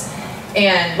documents.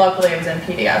 And luckily it was in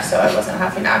PDF, so I wasn't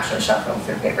having to actually shuffle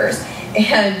through papers.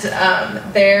 And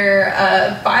their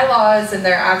bylaws and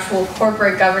their actual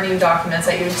corporate governing documents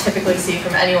that you would typically see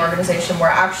from any organization were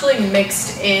actually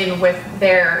mixed in with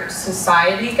their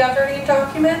society governing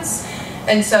documents.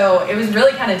 And so it was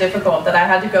really kind of difficult that I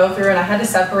had to go through and I had to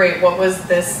separate what was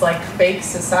this like fake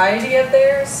society of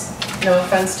theirs. No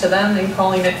offense to them in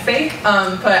calling it fake,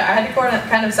 but I had to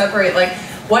kind of separate like,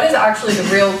 what is actually the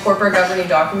real corporate governing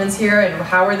documents here, and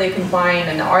how are they complying,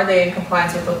 and are they in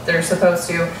compliance with what they're supposed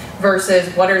to,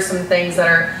 versus what are some things that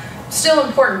are still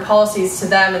important policies to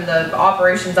them and the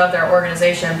operations of their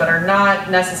organization, but are not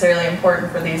necessarily important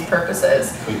for these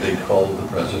purposes. Could they call the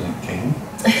president king?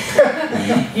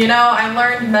 You know, I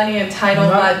learned many a title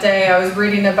that day. I was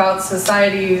reading about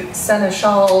society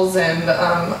seneschals and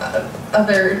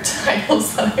other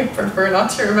titles that I prefer not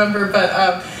to remember,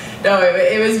 but no,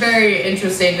 it was very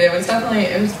interesting. It was probably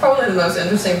the most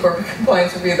interesting corporate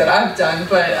compliance review that I've done,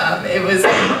 but it was,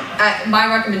 my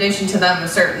recommendation to them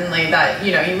was certainly that,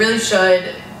 you know, you really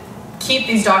should keep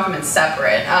these documents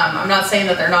separate. I'm not saying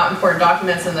that they're not important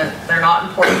documents and they're not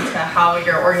important to how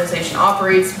your organization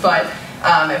operates, but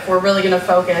if we're really going to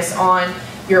focus on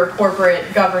your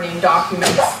corporate governing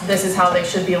documents, this is how they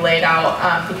should be laid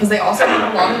out, because they also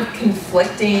have a lot of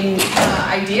conflicting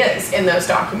ideas in those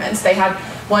documents. They had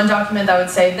one document that would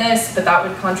say this, but that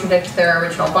would contradict their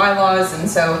original bylaws, and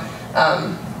so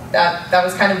that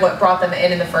was kind of what brought them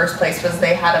in the first place, was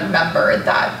they had a member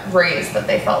that raised that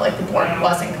they felt like the board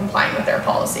wasn't complying with their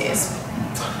policies.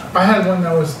 I had one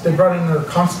that was, they brought in their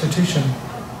constitution,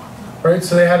 right?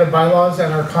 So they had a bylaws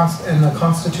and the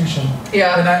constitution.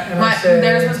 Yeah, and I said,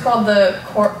 theirs was called the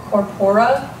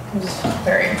Corpora. It was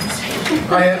very interesting.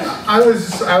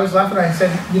 I was laughing at it. I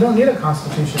said, you don't need a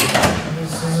constitution.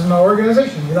 This is an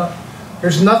organization.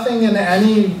 There's nothing in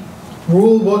any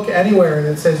rule book anywhere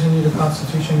that says you need a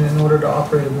constitution in order to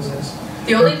operate a business.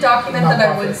 The only document that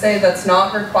I would say that's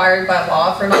not required by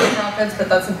law for nonprofits, but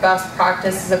that's a best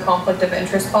practice, is a conflict of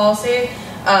interest policy.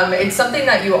 It's something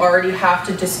that you already have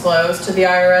to disclose to the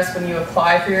IRS when you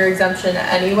apply for your exemption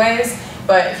anyways.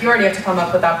 But if you already have to come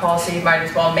up with that policy, you might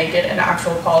as well make it an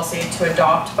actual policy to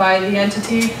adopt by the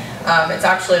entity. It's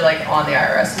actually like on the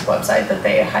IRS's website that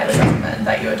they highly recommend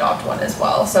that you adopt one as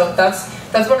well. So that's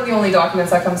one of the only documents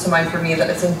that comes to mind for me that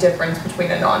is a difference between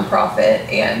a nonprofit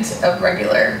and a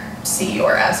regular C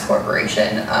or S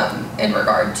corporation in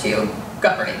regard to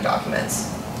governing documents.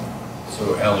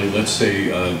 So Ali, let's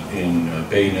say in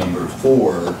bay number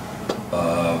 4,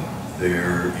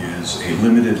 there is a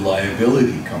limited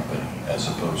liability company as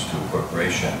opposed to a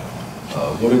corporation.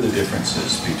 What are the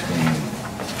differences between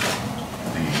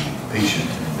the patient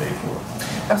and bay 4?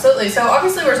 Absolutely. So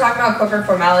obviously we're talking about corporate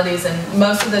formalities, and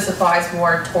most of this applies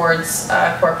more towards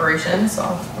corporations, so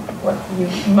what you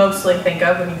mostly think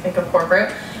of when you think of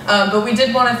corporate. But we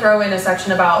did want to throw in a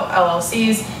section about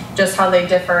LLCs, just how they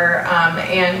differ,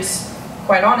 and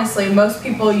quite honestly, most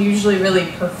people usually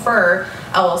really prefer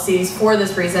LLCs for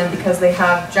this reason, because they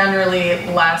have generally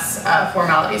less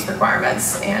formalities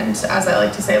requirements, and as I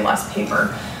like to say, less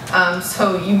paper.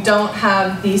 So you don't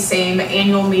have the same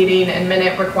annual meeting and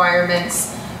minute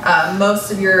requirements.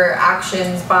 Most of your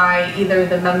actions by either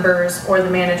the members or the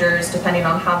managers, depending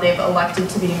on how they've elected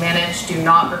to be managed, do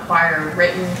not require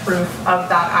written proof of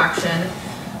that action.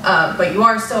 But you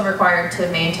are still required to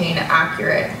maintain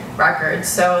accurate records.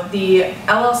 So the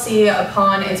LLC,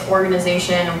 upon its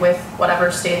organization with whatever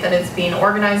state that it's being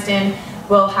organized in,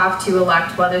 will have to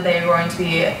elect whether they are going to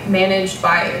be managed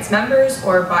by its members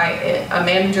or by a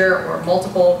manager or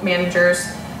multiple managers.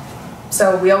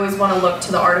 So we always want to look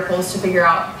to the articles to figure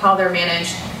out how they're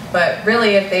managed. But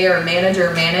really, if they are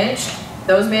manager managed,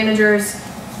 those managers,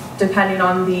 depending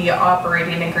on the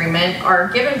operating agreement, are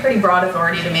given pretty broad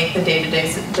authority to make the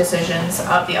day-to-day decisions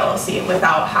of the LLC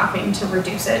without having to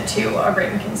reduce it to a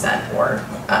written consent or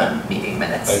meeting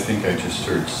minutes. I think I just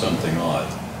heard something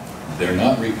odd. They're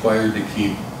not required to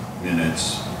keep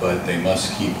minutes, but they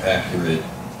must keep accurate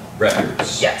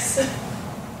records. Yes.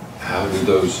 How do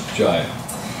those jive?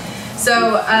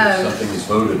 So, if something is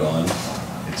voted on,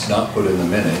 it's not put in the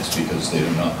minutes because they're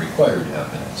not required to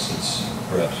have minutes. It's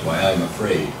perhaps why I'm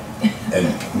afraid and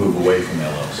move away from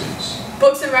LLCs.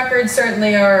 Books and records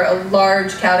certainly are a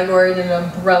large category and an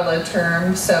umbrella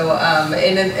term. So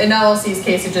in LLC's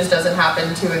case, it just doesn't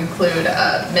happen to include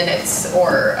minutes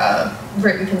or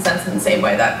written consents in the same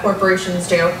way that corporations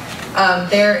do.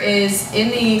 There is, in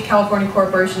the California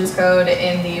Corporations Code,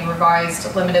 in the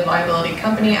revised Limited Liability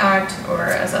Company Act, or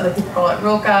as other people call it,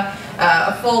 RLCA,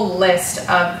 a full list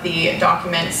of the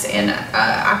documents and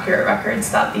accurate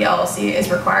records that the LLC is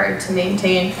required to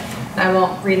maintain. I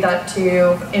won't read that to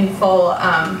you in full,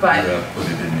 but Put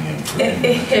it in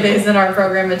it is in our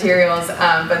program materials.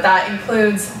 But that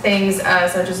includes things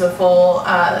such as a full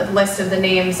list of the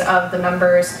names of the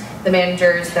members, the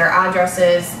managers, their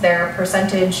addresses, their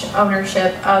percentage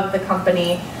ownership of the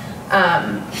company,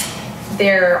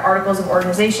 their articles of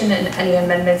organization and any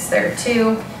amendments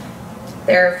thereto,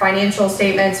 their financial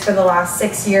statements for the last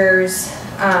 6 years,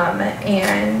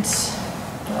 and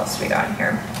what else we got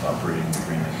here? Operating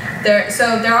agreement.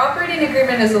 So their operating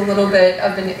agreement is a little bit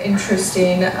of an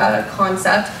interesting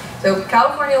concept. So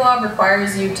California law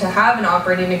requires you to have an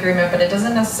operating agreement, but it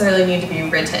doesn't necessarily need to be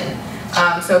written.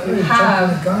 So if you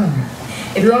have,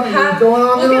 You're going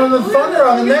on the thunder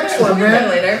on the next one, man.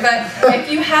 Later, but if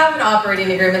you have an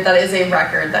operating agreement, that is a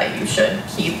record that you should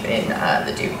keep in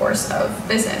the due course of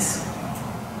business.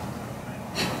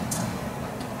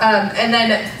 And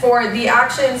then for the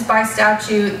actions by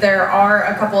statute, there are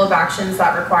a couple of actions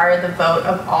that require the vote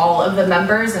of all of the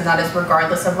members, and that is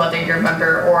regardless of whether you're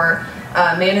member or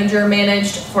manager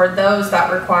managed. For those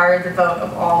that require the vote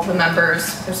of all the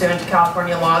members pursuant to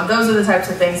California law, those are the types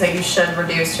of things that you should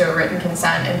reduce to a written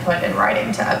consent and put in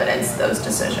writing to evidence those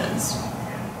decisions.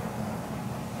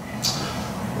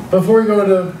 Before we go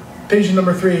to page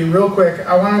number 3, real quick,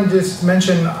 I want to just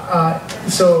mention,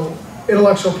 so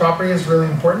intellectual property is really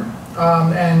important.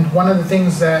 And one of the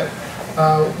things that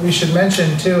we should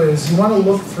mention too is you want to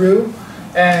look through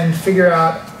and figure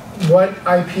out what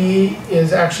IP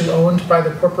is actually owned by the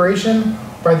corporation,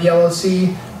 by the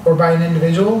LLC, or by an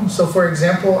individual. So for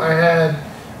example, I had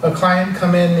a client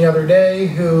come in the other day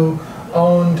who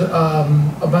owned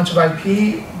a bunch of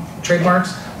IP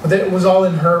trademarks, but it was all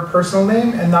in her personal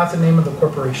name and not the name of the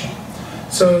corporation.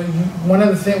 So one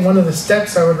of the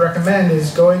steps I would recommend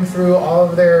is going through all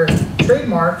of their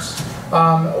trademarks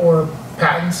or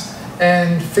patents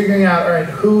and figuring out, all right,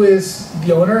 who is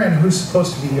the owner and who's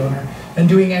supposed to be the owner, and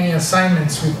doing any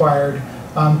assignments required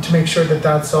to make sure that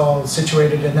that's all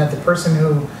situated and that the person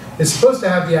who is supposed to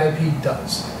have the IP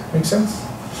does. Make sense?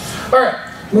 All right,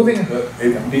 moving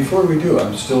on. Before we do,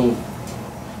 I'm still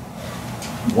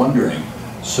wondering,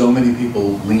 so many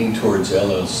people lean towards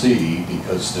LLC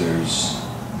because there's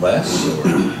less or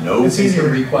no paper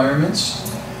requirements?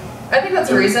 I think that's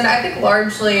a reason. I think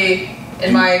largely,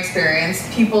 in my experience,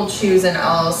 people choose an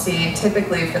LLC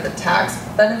typically for the tax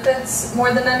benefits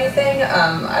more than anything.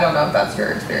 I don't know if that's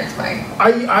your experience, Mike.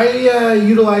 I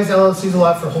utilize LLCs a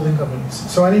lot for holding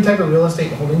companies. So any type of real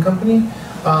estate holding company,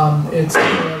 it's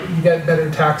you get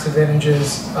better tax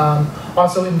advantages.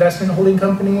 Also investment holding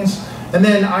companies. And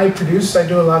then I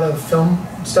do a lot of film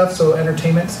stuff, so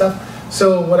entertainment stuff.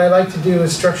 So what I like to do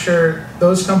is structure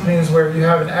those companies where you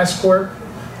have an S corp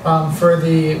for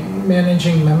the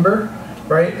managing member,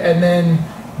 right? And then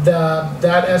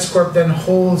that S corp then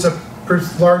holds a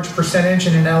large percentage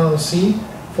in an LLC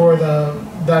for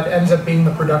that ends up being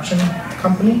the production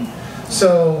company.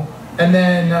 So and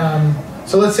then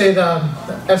so let's say the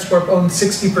S corp owns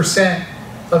 60%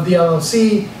 of the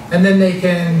LLC, and then they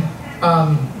can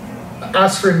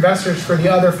ask for investors for the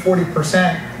other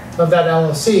 40% of that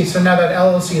LLC. So now that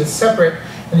LLC is separate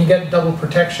and you get double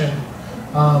protection.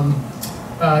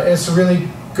 It's a really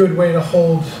good way to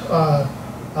hold a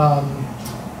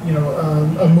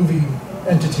movie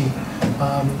entity.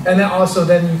 And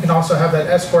then you can also have that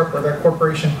S corp or that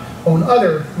corporation own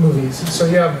other movies. So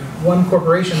you have one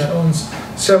corporation that owns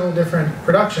several different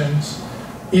productions,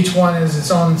 each one is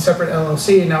its own separate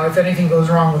LLC. Now, if anything goes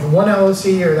wrong with one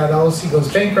LLC, or that LLC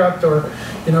goes bankrupt, or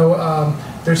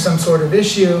there's some sort of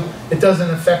issue, it doesn't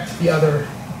affect the other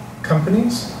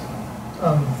companies.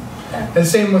 And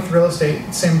same with real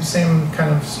estate, same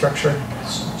kind of structure.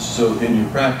 So in your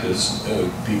practice,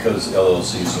 because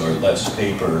LLCs are less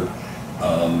paper,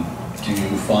 do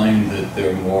you find that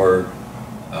they're more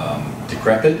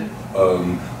decrepit,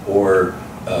 or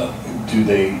do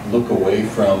they look away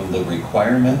from the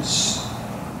requirements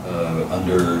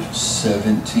under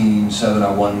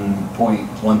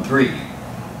 17.701.13?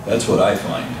 That's what I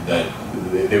find, that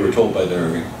they were told by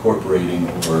their incorporating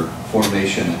or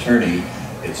formation attorney,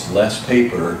 it's less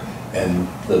paper, and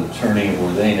the attorney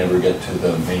or they never get to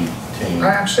the maintain I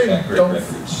actually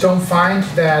records. don't find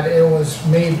that it was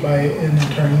made by an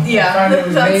attorney. Yeah, I find it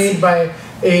was made by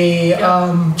a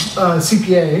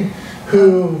CPA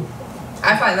who...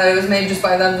 I find that it was made just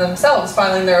by them themselves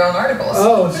filing their own articles.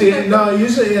 Oh, see, no,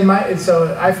 usually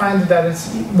so I find that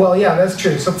it's, well, yeah, that's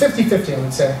true. So 50-50, I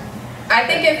would say. I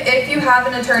think if you have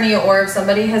an attorney, or if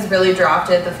somebody has really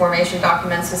drafted the formation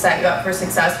documents to set you up for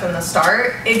success from the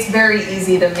start, it's very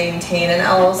easy to maintain an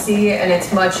LLC, and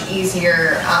it's much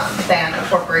easier than a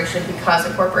corporation, because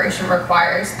a corporation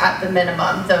requires at the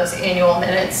minimum those annual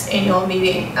minutes, annual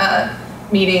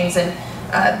meetings, and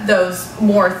those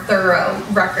more thorough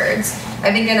records.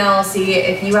 I think in LLC,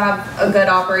 if you have a good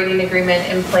operating agreement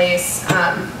in place,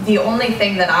 the only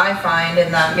thing that I find,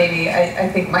 and that maybe I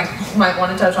think Mike might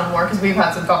want to touch on more, because we've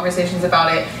had some conversations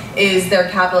about it, is their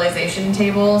capitalization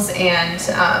tables and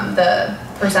the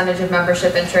percentage of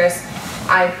membership interest.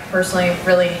 I personally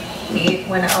really hate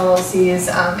when LLCs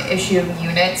issue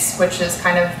units, which is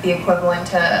kind of the equivalent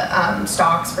to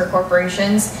stocks for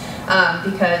corporations,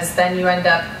 because then you end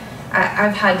up,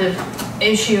 I've had to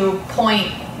issue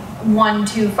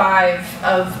 0.125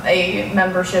 of a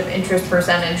membership interest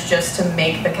percentage just to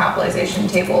make the capitalization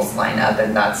tables line up,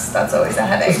 and that's always a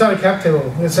headache. It's not a cap table,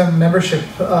 it's a membership.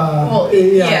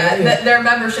 Their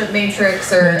membership matrix,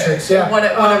 or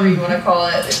whatever you want to call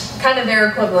it, kind of their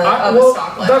equivalent of a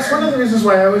stock ledger. That's one of the reasons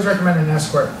why I always recommend an S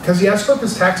corp, because the S corp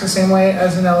is taxed the same way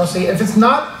as an LLC. If it's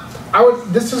not,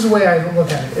 this is the way I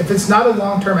look at it. If it's not a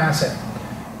long-term asset,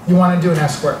 you want to do an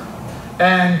S corp.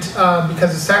 And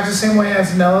because it's taxed the same way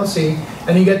as an LLC,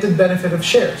 and you get the benefit of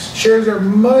shares. Shares are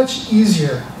much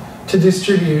easier to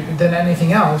distribute than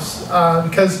anything else,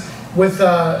 because with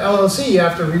LLC, you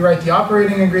have to rewrite the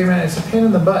operating agreement. It's a pain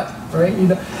in the butt, right?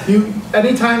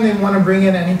 Anytime they want to bring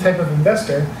in any type of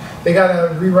investor, they got to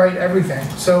rewrite everything.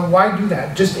 So why do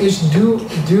that? Just do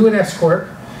an S corp,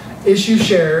 issue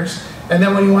shares, and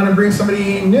then when you want to bring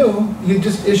somebody new, you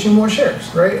just issue more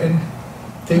shares, right? And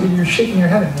David, you're shaking your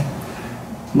head at me.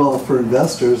 Well, for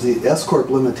investors, the S corp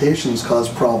limitations cause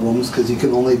problems, because you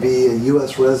can only be a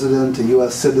U.S. resident, a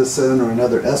U.S. citizen, or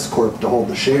another S corp to hold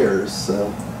the shares.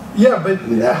 So. Yeah, but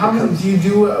how many do you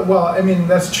do? Well, I mean,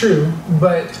 that's true,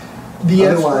 but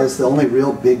otherwise, the only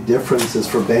real big difference is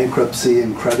for bankruptcy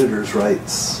and creditors'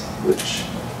 rights, which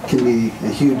can be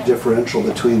a huge differential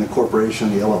between the corporation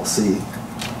and the LLC.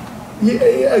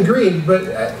 Yeah, agreed,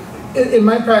 but in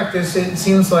my practice, it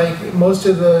seems like most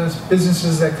of the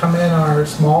businesses that come in are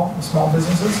small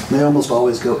businesses. They almost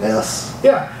always go S.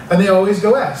 Yeah, and they always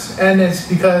go S, and it's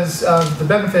because of the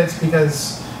benefits,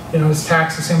 because it's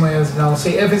taxed the same way as an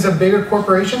LLC. If it's a bigger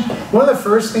corporation, one of the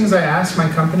first things I ask my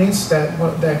companies that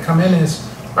come in is,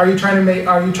 are you trying to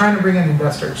bring in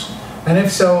investors? And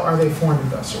if so, are they foreign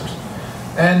investors?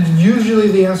 And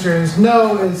usually the answer is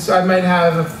no. I might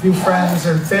have a few friends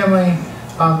or family.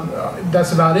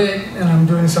 That's about it, and I'm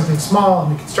doing something small.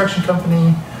 I'm a construction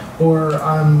company, or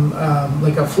I'm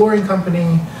like a flooring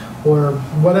company, or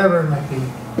whatever it might be.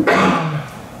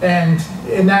 And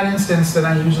in that instance, then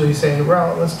I usually say,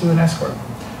 well, let's do an S corp.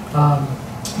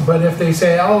 But if they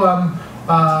say, oh, I'm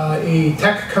a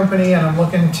tech company and I'm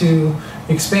looking to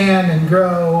expand and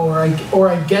grow, or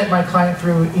I get my client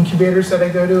through incubators that I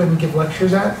go to and give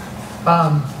lectures at,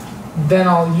 then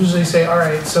I'll usually say, all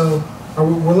right, so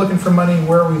we're looking for money,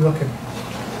 where are we looking?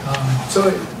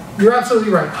 So you're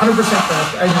absolutely right, 100%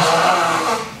 correct.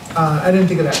 I didn't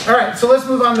think of that. All right, so let's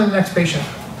move on to the next patient.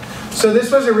 So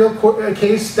this was a real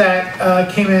case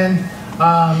that came in.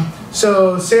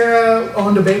 So Sarah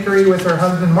owned a bakery with her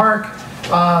husband Mark,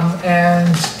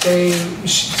 and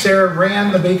Sarah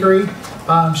ran the bakery.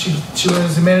 She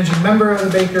was the managing member of the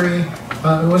bakery.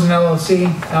 It was an LLC,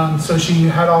 so she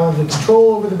had all of the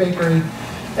control over the bakery.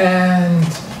 And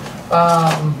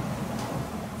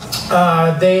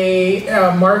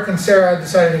Mark and Sarah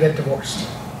decided to get divorced.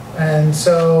 And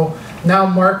so now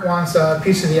Mark wants a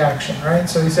piece of the action, right?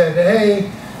 So he said, hey,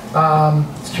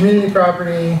 it's community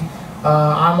property.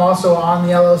 I'm also on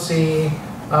the LLC,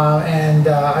 and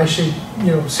I should,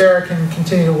 Sarah can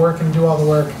continue to work and do all the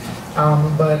work,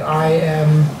 but I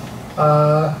am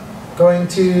going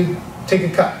to take a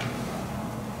cut.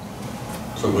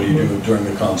 So what do you do during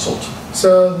the consult?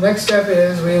 So the next step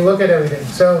is we look at everything.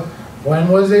 So when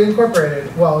was it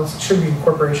incorporated? Well, it should be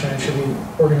incorporation, it should be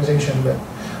organization,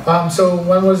 but so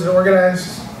when was it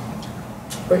organized?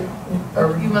 Wait,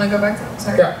 You want to go back to that?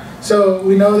 Sorry. yeah. So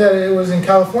we know that it was in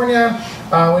California.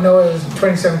 We know it was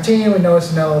 2017. We know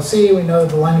it's an LLC. We know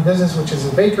the line of business, which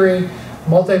is a bakery,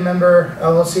 multi-member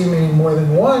LLC, meaning more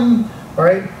than one,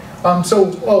 right?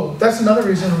 That's another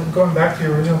reason, going back to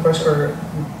your original question, or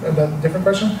a different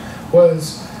question,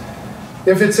 was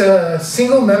if it's a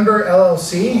single member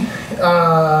LLC,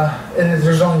 and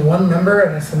there's only one member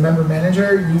and it's the member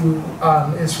manager,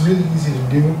 it's really easy to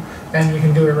do, and you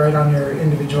can do it right on your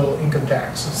individual income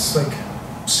tax. It's like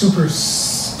super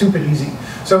stupid easy.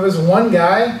 So if it's one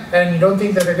guy and you don't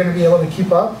think that they're going to be able to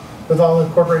keep up with all the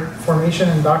corporate formation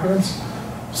and documents,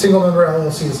 single member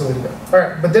LLC is the way to go. All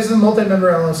right, but this is a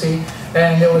multi-member LLC,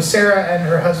 and it was Sarah and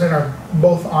her husband are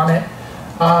both on it,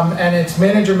 and it's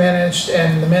manager managed,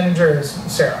 and the manager is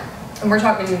Sarah. And we're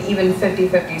talking an even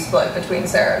 50-50 split between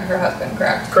Sarah and her husband,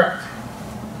 correct? Correct.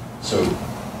 So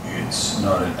it's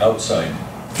not an outside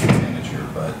manager,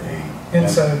 but a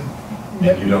Inside.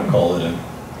 And you don't call it a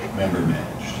member managed.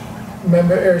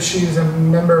 She's a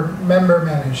member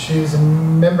managed. She's a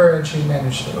member and she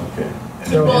managed it. Okay.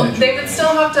 So, Well, they would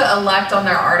still have to elect on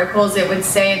their articles. It would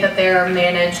say that they are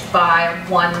managed by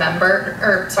one member,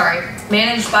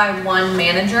 managed by one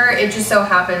manager. It just so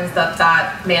happens that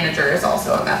that manager is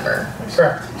also a member.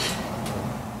 correct.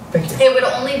 Thank you. It would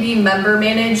only be member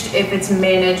managed if it's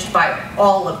managed by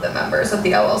all of the members of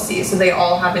the LLC, so they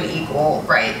all have an equal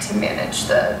right to manage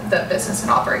the business and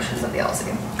operations of the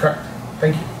LLC. Correct.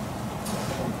 Thank you.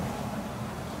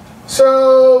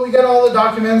 So we got all the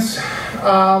documents.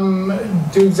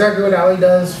 Do exactly what Allie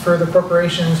does for the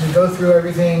corporations. We go through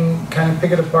everything, kind of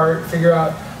pick it apart, figure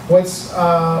out what's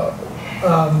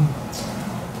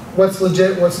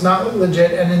legit, what's not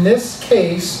legit, and in this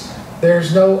case,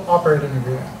 there's no operating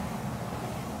agreement.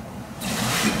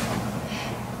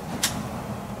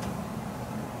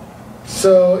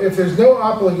 So if there's no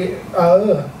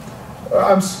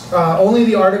only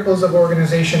the articles of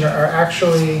organization are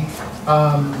actually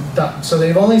done. So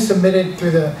they've only submitted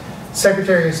through the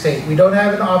Secretary of State. We don't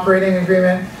have an operating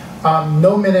agreement,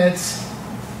 no minutes,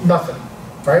 nothing,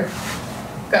 right?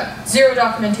 Got zero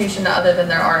documentation other than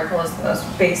their article is the most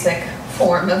basic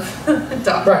form of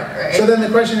document, right? So then the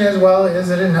question is, well,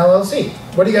 is it an LLC?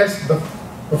 What do you guys,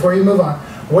 before you move on,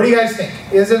 what do you guys think?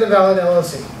 Is it a valid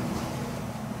LLC?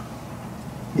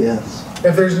 Yes.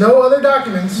 If there's no other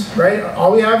documents, right,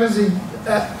 all we have is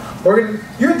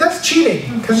that's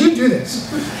cheating, because you do this.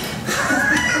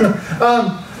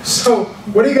 So,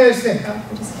 what do you guys think?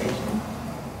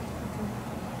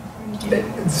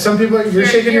 Some people, you're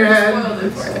shaking your head.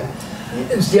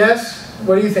 Yes?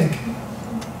 What do you think?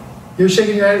 You're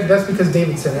shaking your head? That's because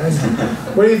David said it.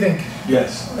 What do you think?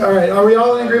 Yes. All right, are we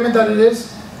all in agreement that it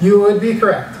is? You would be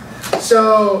correct.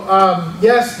 So,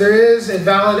 yes, there is a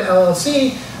valid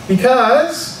LLC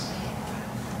because,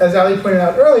 as Ali pointed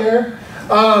out earlier,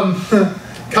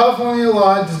 California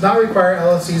law does not require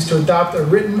LLCs to adopt a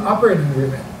written operating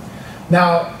agreement.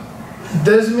 Now,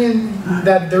 doesn't mean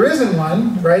that there isn't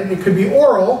one, right? It could be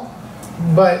oral,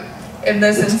 but in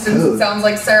this instance, it sounds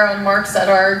like Sarah and Mark said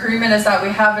our agreement is that we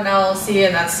have an LLC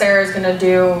and that Sarah's going to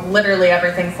do literally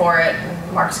everything for it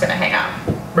and Mark's going to hang out.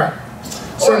 right.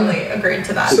 Orally agreed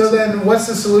to that. So then what's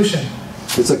the solution?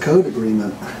 It's a code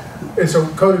agreement. It's a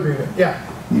code agreement, yeah.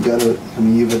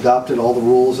 You've adopted all the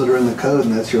rules that are in the code,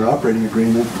 and that's your operating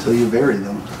agreement until you vary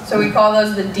them. So we call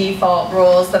those the default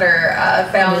rules that are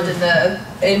found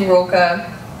in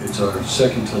ROCA. It's our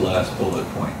second to last bullet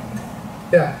point.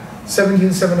 Yeah,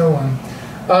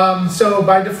 17701. So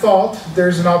by default,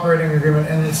 there's an operating agreement,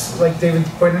 and it's, like David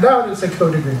pointed out, it's a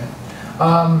code agreement.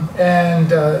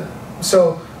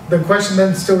 So the question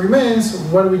then still remains,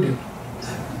 what do we do?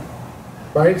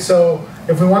 Right, so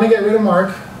if we want to get rid of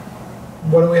Mark,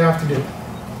 what do we have to do?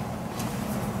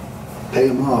 Pay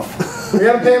them off. We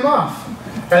got to pay him off.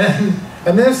 And then,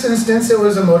 in this instance, it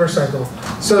was a motorcycle.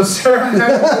 So Sarah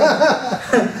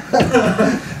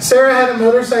had a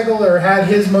motorcycle, or had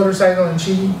his motorcycle, and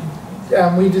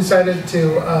we decided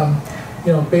to,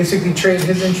 basically trade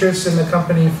his interest in the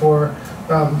company for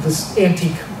this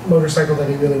antique motorcycle that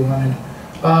he really wanted.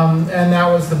 And that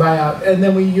was the buyout. And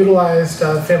then we utilized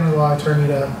a family law attorney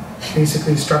to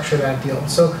basically structure that deal.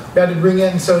 So we had to bring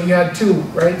in, so you had two,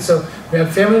 right? So we had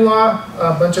family law,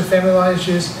 a bunch of family law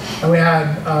issues, and we had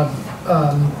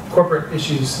corporate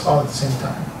issues all at the same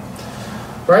time.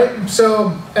 Right?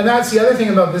 So, and that's the other thing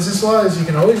about business law is you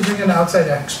can always bring in outside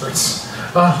experts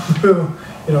who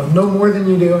know more than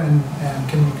you do and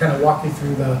can kind of walk you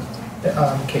through the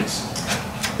case.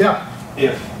 Yeah?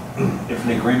 If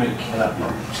an agreement cannot be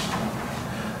reached.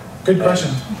 Good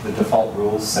question. The default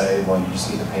rules say, well, you just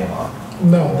need to pay him off.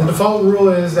 No, the default rule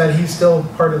is that he's still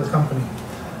part of the company.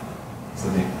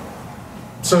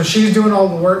 So she's doing all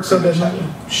the work, so then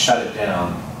shut it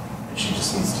down, and she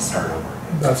just needs to start over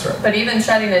again. That's right. But even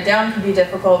shutting it down can be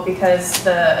difficult because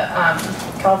the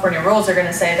California rules are going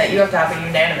to say that you have to have a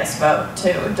unanimous vote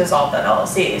to dissolve that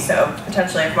LLC. So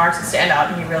potentially, if Mark's a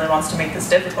standout and he really wants to make this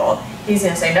difficult, he's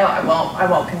going to say, no, I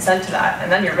won't consent to that.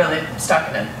 And then you're really stuck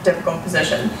in a difficult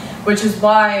position, which is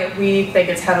why we think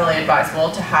it's heavily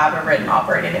advisable to have a written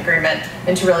operating agreement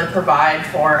and to really provide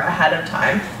for ahead of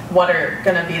time what are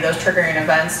going to be those triggering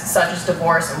events, such as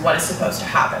divorce, and what is supposed to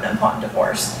happen upon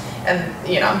divorce. And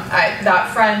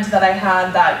that friend that I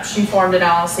had, that she formed an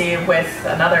LLC with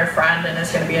another friend and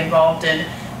is going to be involved in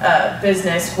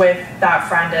business with that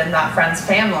friend and that friend's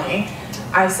family,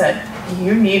 I said,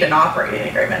 you need an operating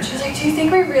agreement. She was like, do you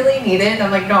think we really need it? And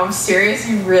I'm like, no, I'm serious,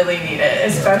 you really need it.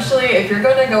 Especially if you're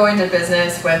going to go into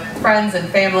business with friends and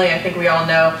family. I think we all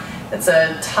know it's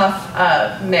a tough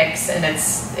mix, and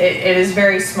it is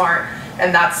very smart,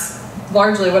 and that's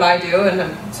largely what I do, and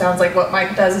it sounds like what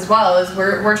Mike does as well, is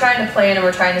we're trying to plan and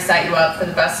we're trying to set you up for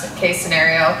the best case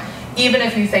scenario, even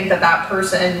if you think that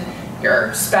person,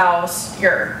 your spouse,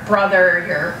 your brother,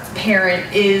 your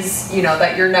parent is,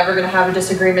 that you're never going to have a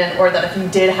disagreement, or that if you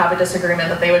did have a disagreement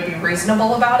that they would be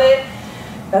reasonable about it.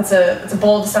 It's a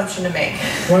bold assumption to make.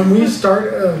 When we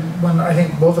start, when I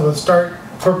think both of us start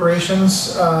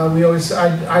corporations, we always,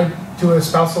 I do a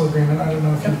spousal agreement. I don't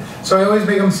know if you, so I always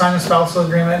make them sign a spousal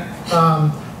agreement,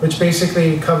 which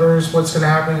basically covers what's going to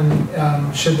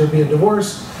happen should there be a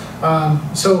divorce.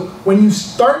 So when you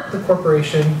start the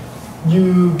corporation,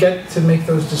 you get to make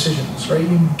those decisions, right?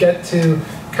 You get to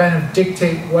kind of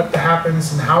dictate what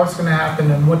happens and how it's going to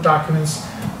happen and what documents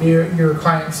your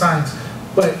client signs.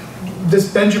 But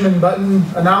this Benjamin Button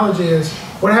analogy is,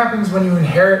 what happens when you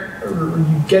inherit or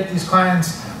you get these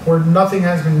clients where nothing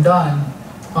has been done,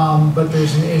 but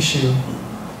there's an issue?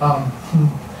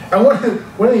 And one of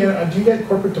the, do you get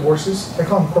corporate divorces? I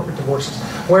call them corporate divorces,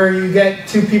 where you get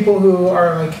two people who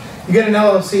are like, you get an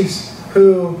LLC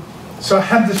who, so I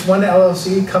had this one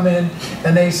LLC come in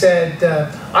and they said,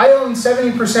 I own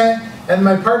 70% and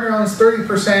my partner owns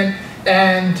 30%,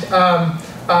 and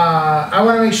I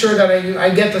want to make sure that I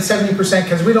get the 70%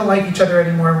 because we don't like each other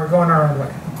anymore and we're going our own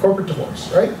way. Corporate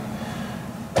divorce, right?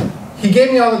 He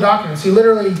gave me all the documents. He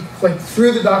literally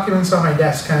threw the documents on my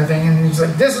desk kind of thing, and he's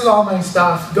like, this is all my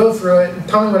stuff, go through it and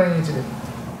tell me what I need to do.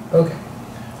 Okay.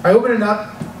 I open it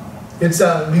up. It's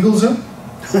LegalZoom.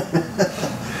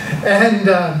 And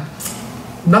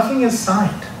nothing is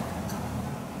signed.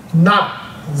 Not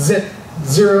zip,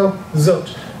 zero,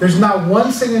 zilch. There's not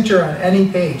one signature on any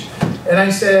page. And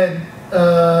I said,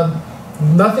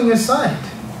 nothing is signed.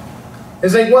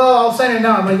 It's like, well, I'll sign it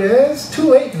now. I'm like, it's too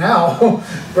late now,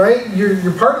 right?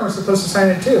 Your partner was supposed to sign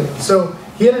it too. So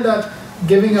he ended up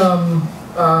giving them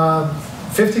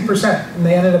 50%, and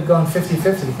they ended up going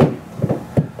 50-50.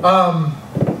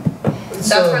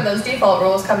 That's where those default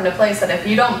rules come into place, that if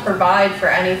you don't provide for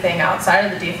anything outside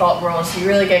of the default rules, you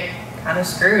really get kind of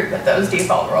screwed with those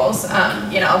default rules.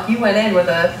 If you went in with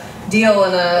a deal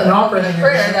and a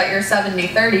prayer that you're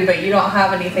 70-30, but you don't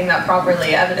have anything that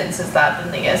properly evidences that,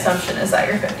 then the assumption is that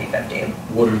you're 50-50.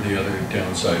 What are the other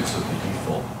downsides of the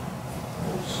default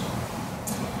rules?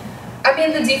 I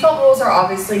mean, the default rules are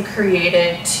obviously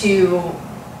created to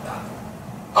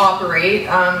operate,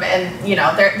 and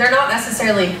they're not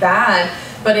necessarily bad,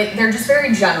 but they're just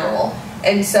very general.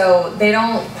 And so they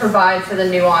don't provide for the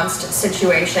nuanced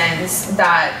situations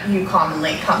that you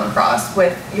commonly come across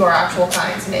with your actual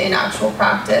clients in actual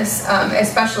practice.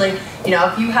 Especially,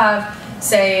 if you have,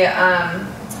 say, an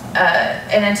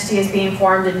entity is being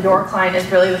formed and your client is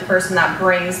really the person that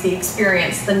brings the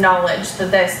experience, the knowledge, the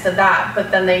this, the that,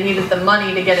 but then they needed the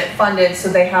money to get it funded, so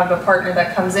they have a partner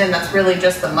that comes in that's really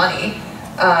just the money.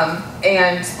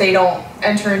 And they don't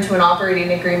enter into an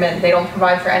operating agreement, they don't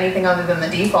provide for anything other than the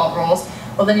default rules,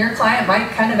 well then your client might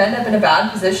kind of end up in a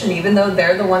bad position, even though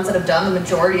they're the ones that have done the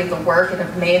majority of the work and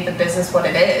have made the business what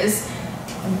it is.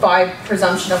 By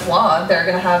presumption of law, they're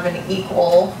going to have an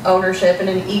equal ownership and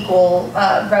an equal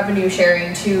revenue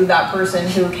sharing to that person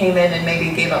who came in and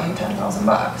maybe gave them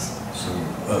 $10,000. So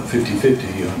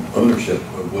 50-50 ownership,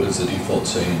 what does the default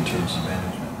say in terms of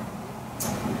management?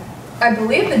 I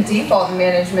believe the default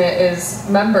management is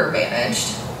member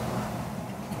managed.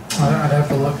 I'd have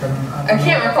to look. I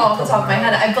can't recall off the top of my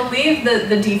head. I believe that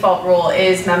the default rule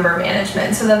is member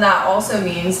management. So then that also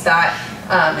means that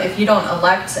if you don't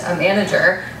elect a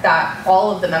manager, that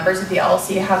all of the members of the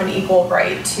LLC have an equal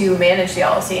right to manage the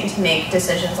LLC and to make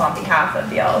decisions on behalf of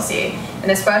the LLC.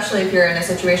 And especially if you're in a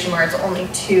situation where it's only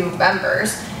 2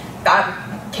 members, that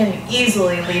can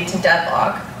easily lead to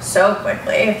deadlock so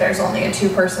quickly if there's only a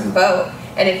 2-person vote.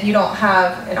 And if you don't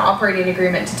have an operating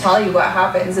agreement to tell you what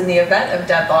happens in the event of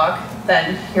deadlock,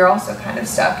 then you're also kind of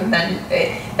stuck, and then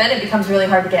it becomes really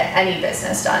hard to get any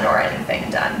business done or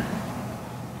anything done.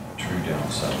 True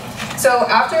downside. So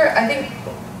after, I think,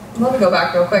 let me go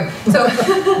back real quick. So,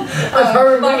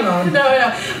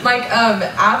 Mike,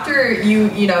 after you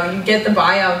get the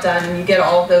buyout done and you get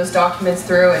all of those documents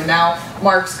through, and now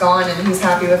Mark's gone and he's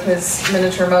happy with his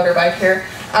miniature motorbike here,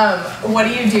 what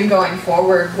do you do going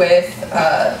forward with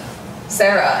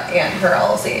Sarah and her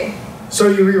LLC? So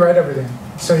you rewrite everything.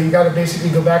 So you got to basically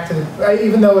go back to the,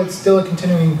 even though it's still a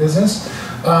continuing business,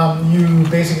 you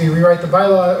basically rewrite the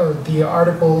bylaw or the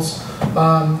articles.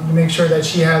 You make sure that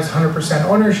she has 100%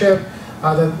 ownership,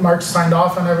 that Mark signed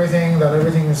off on everything, that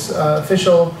everything is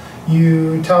official.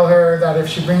 You tell her that if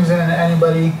she brings in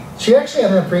anybody, she actually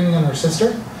ended up bringing in her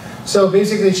sister. So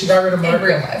basically she got rid of Mark.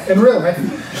 In real life.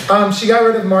 She got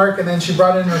rid of Mark, and then she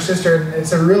brought in her sister, and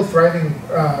it's a real thriving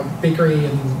bakery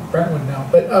in Brentwood now.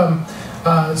 But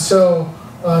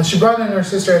she brought in her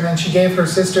sister, and then she gave her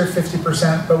sister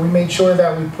 50%, but we made sure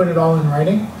that we put it all in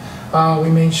writing. We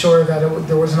made sure that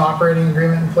there was an operating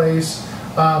agreement in place.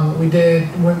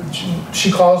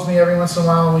 She calls me every once in a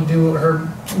while, and we do her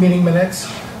meeting minutes.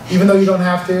 Even though you don't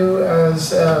have to,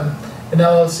 as an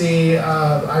LLC,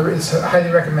 it's highly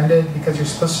recommended because you're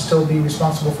supposed to still be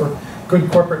responsible for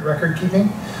good corporate record keeping.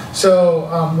 So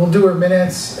we'll do her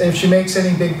minutes. If she makes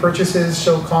any big purchases,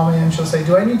 she'll call me and she'll say,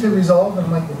 do I need to resolve? And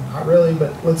I'm like, well, not really,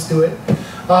 but let's do it.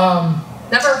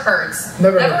 Never hurts.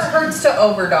 Never hurts to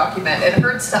over-document. It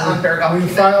hurts to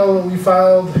under-document. We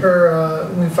file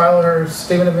her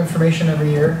statement of information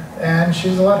every year, and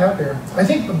she's a lot happier. I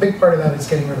think a big part of that is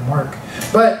getting rid of Mark,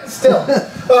 but still,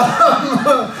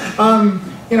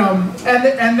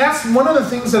 and that's one of the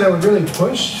things that I would really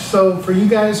push. So for you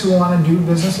guys who want to do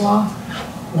business law,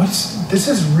 this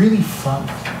is really fun.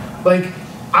 Like,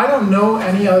 I don't know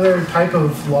any other type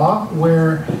of law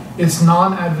where it's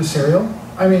non-adversarial.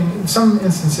 I mean, in some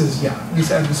instances, yeah, it's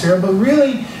adversarial, but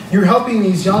really, you're helping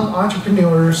these young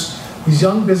entrepreneurs, these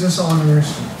young business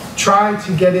owners, try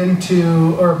to get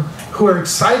into, or who are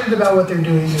excited about what they're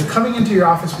doing. They're coming into your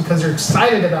office because they're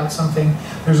excited about something.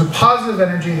 There's a positive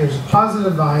energy, there's a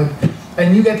positive vibe,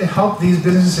 and you get to help these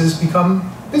businesses become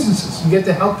businesses. You get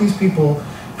to help these people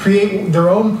create their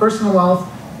own personal wealth.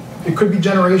 It could be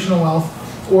generational wealth,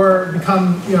 or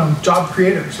become, job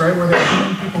creators, right? Where they're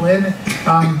bringing people in,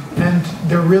 and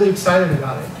they're really excited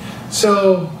about it.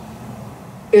 So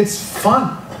it's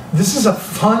fun. This is a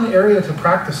fun area to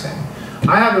practice in.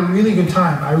 I have a really good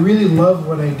time. I really love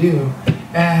what I do,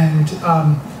 and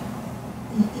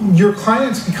your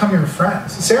clients become your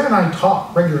friends. Sarah and I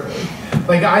talk regularly.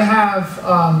 Like I have.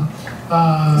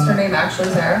 Is her name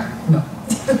actually Sarah? No.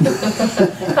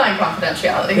 Fine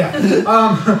confidentiality. Yeah.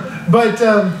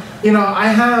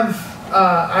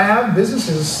 I have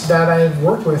businesses that I've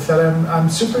worked with that I'm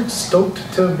super stoked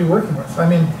to be working with. I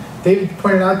mean, David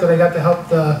pointed out that I got to help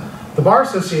the Bar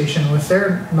Association with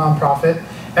their nonprofit,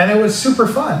 and it was super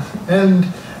fun. And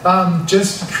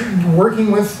just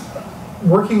working with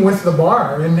the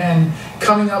bar and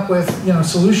coming up with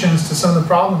solutions to some of the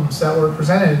problems that were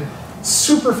presented,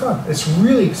 super fun. It's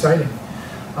really exciting.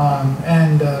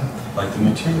 Like the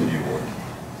maternity ward.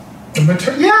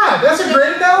 Yeah, that's a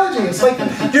great analogy. It's like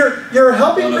you're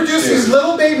helping produce these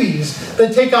little babies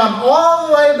that take on all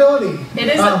the liability. It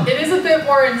is a bit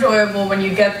more enjoyable when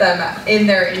you get them in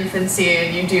their infancy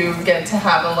and you do get to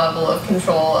have a level of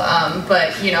control.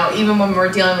 But even when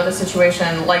we're dealing with a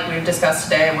situation like we've discussed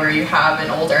today, where you have an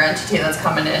older entity that's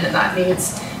coming in and that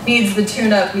needs the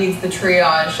tune-up, needs the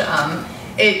triage.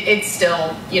 It's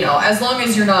still, as long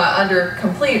as you're not under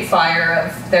complete fire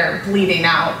of they're bleeding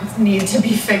out, need to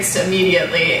be fixed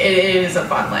immediately, it is a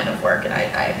fun line of work, and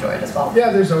I enjoy it as well.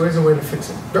 Yeah, there's always a way to fix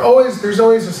it. There's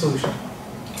always a solution.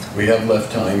 We have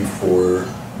left time for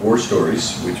war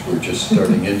stories, which we're just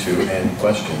starting into, and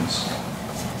questions.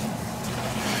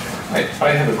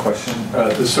 I have a question.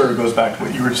 This sort of goes back to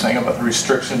what you were saying about the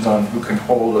restrictions on who can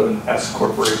hold an S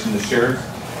corporation, the shares.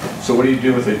 So what do you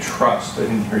do with a trust? I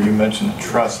didn't hear you mention a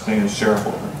trust being a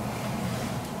shareholder.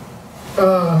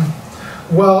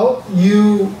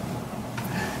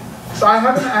 I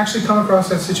haven't actually come across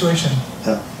that situation.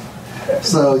 Yeah.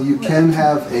 So you can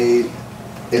have a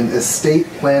an estate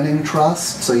planning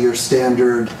trust, so your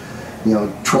standard, you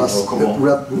know, trust,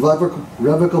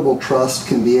 revocable trust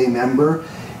can be a member.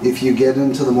 If you get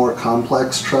into the more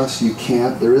complex trust, you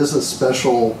can't. There is a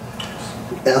special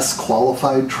S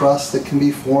qualified trust that can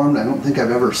be formed. I don't think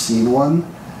I've ever seen one.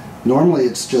 Normally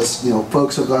it's just, you know,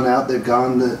 folks have gone out, they've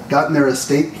gotten their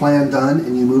estate plan done,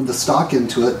 and you move the stock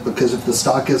into it, because if the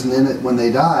stock isn't in it when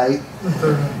they die,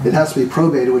 it has to be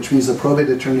probated, which means the probate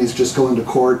attorneys just go into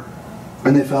court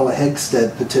and they file a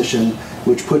Hegstead petition,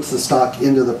 which puts the stock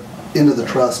into the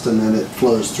trust, and then it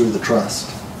flows through the trust.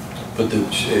 But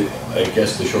I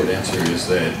guess the short answer is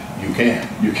that you can.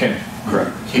 You can,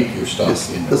 correct. Keep your stock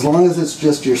in. As long as it's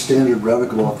just your standard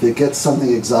revocable. If it gets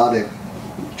something exotic,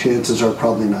 chances are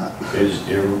probably not. Is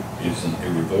an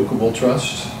irrevocable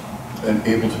trust and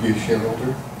able to be a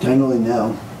shareholder? Generally,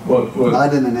 no. Well,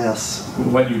 not in an S.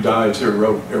 When you die, it's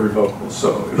irrevocable.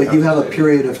 So. But you have a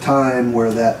period of time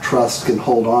where that trust can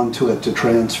hold on to it to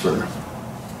transfer.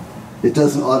 It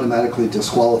doesn't automatically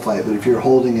disqualify it, but if you're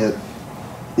holding it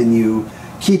and you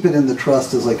keep it in the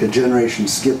trust as like a generation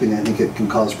skipping, I think it can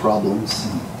cause problems.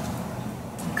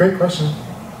 Great question.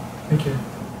 Thank you.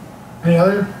 Any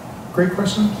other great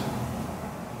questions?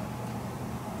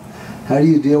 How do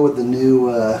you deal with the new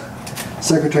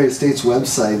Secretary of State's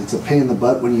website? It's a pain in the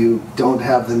butt when you don't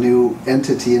have the new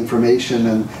entity information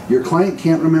and your client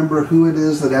can't remember who it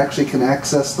is that actually can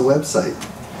access the website.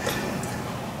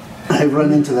 I've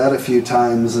run into that a few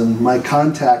times, and my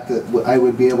contact that I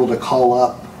would be able to call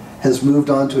up has moved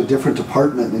on to a different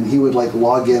department, and he would like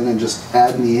log in and just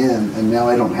add me in, and now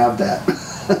I don't have that.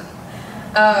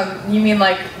 You mean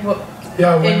like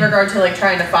in regard to like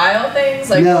trying to file things?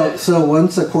 Like no, so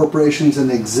once a corporation's in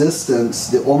existence,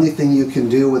 the only thing you can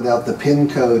do without the PIN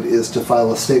code is to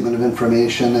file a statement of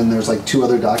information, and there's like 2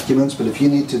 other documents, but if you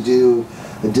need to do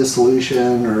a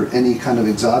dissolution or any kind of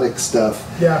exotic stuff,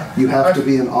 you have to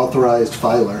be an authorized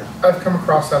filer. I've come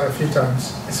across that a few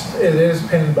times. It is a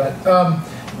pain in the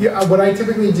butt. What I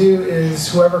typically do is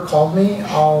whoever called me,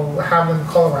 I'll have them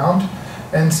call around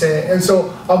and say, and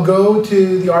so I'll go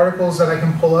to the articles that I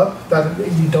can pull up that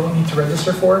you don't need to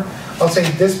register for. I'll say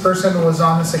this person was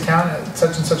on this account at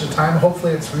such and such a time,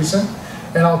 hopefully it's recent,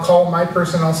 and I'll call my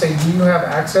person, I'll say, do you have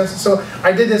access? So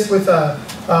I did this with a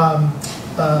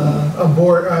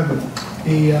board,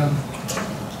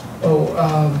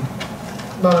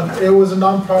 it was a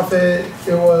nonprofit,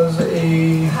 it was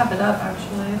a... have it up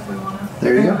actually if we want to.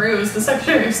 There you go. Peruse the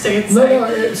Secretary of State's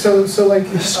site. So like...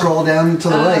 Scroll down to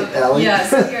the right, Allie. Yeah,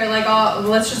 so here, like,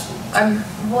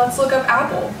 let's look up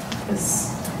Apple.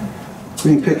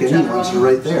 We can pick any ones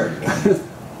right there.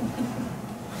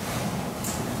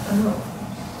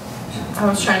 I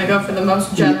was trying to go for the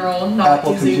most general, not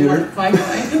Apple using computer. my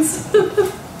clients.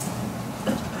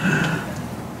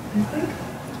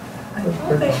 I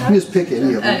thought they had. You just pick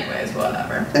any of them. Anyways,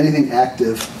 whatever. Anything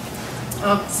active.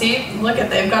 Oh, see, look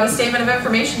at, they've got a statement of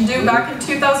information due back in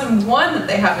 2001 that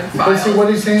they haven't filed. See, what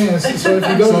he's saying is, so if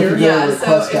you go here,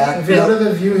 if you go to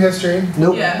the view history.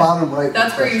 Nope, bottom right.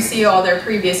 That's where you see all their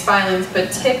previous filings,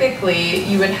 but typically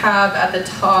you would have at the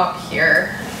top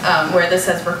here, where this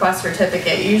says request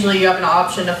certificate, usually you have an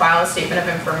option to file a statement of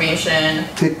information.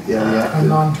 Pick, a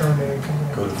non-terminated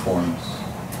company. Go to forms.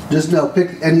 Just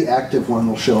pick any active one,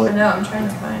 will show it. I know, I'm trying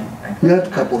to find. You had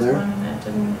a couple there.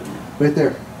 Right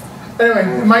there.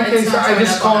 Anyway, in my case, I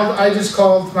just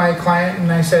called my client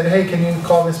and I said, hey, can you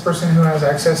call this person who has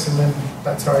access? And then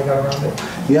that's how I got around it.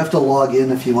 You have to log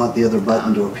in if you want the other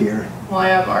button to appear. Well, I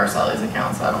have Arceli's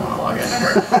account, so I don't want to log in to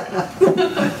her.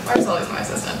 Arceli's my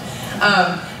assistant.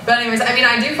 But anyways, I mean,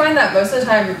 I do find that most of the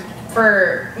time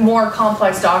for more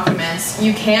complex documents,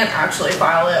 you can't actually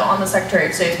file it on the Secretary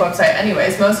of State's website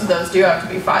anyways. Most of those do have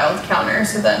to be filed counter,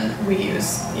 so then we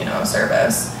use, a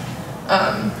service.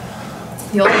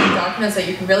 The only documents that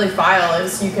you can really file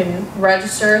is you can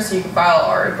register, so you can file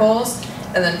articles,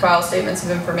 and then file statements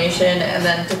of information, and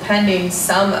then depending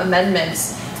some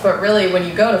amendments. But really, when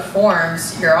you go to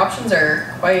forms, your options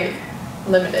are quite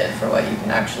limited for what you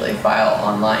can actually file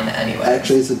online anyway.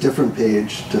 Actually, it's a different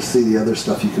page to see the other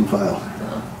stuff you can file.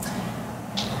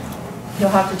 You'll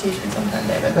have to teach me sometime,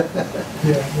 David.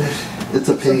 It's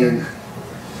a pain,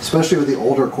 especially with the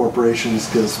older corporations,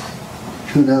 because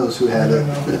who knows who had it.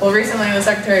 Well, recently the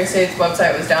Secretary of State's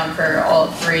website was down for all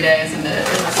of 3 days, and it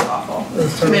was awful.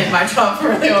 It made my job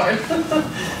really hard.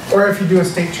 Or if you do a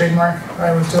state trademark,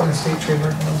 I was doing a state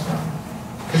trademark when I was down.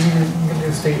 Because you can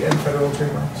do state and federal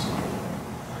trademarks.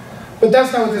 But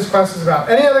that's not what this class is about.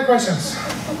 Any other questions?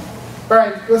 All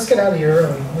right, let's get out of here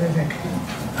early. What do you think?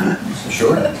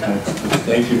 Sure.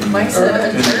 Thank you. Mike's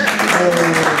adjourned.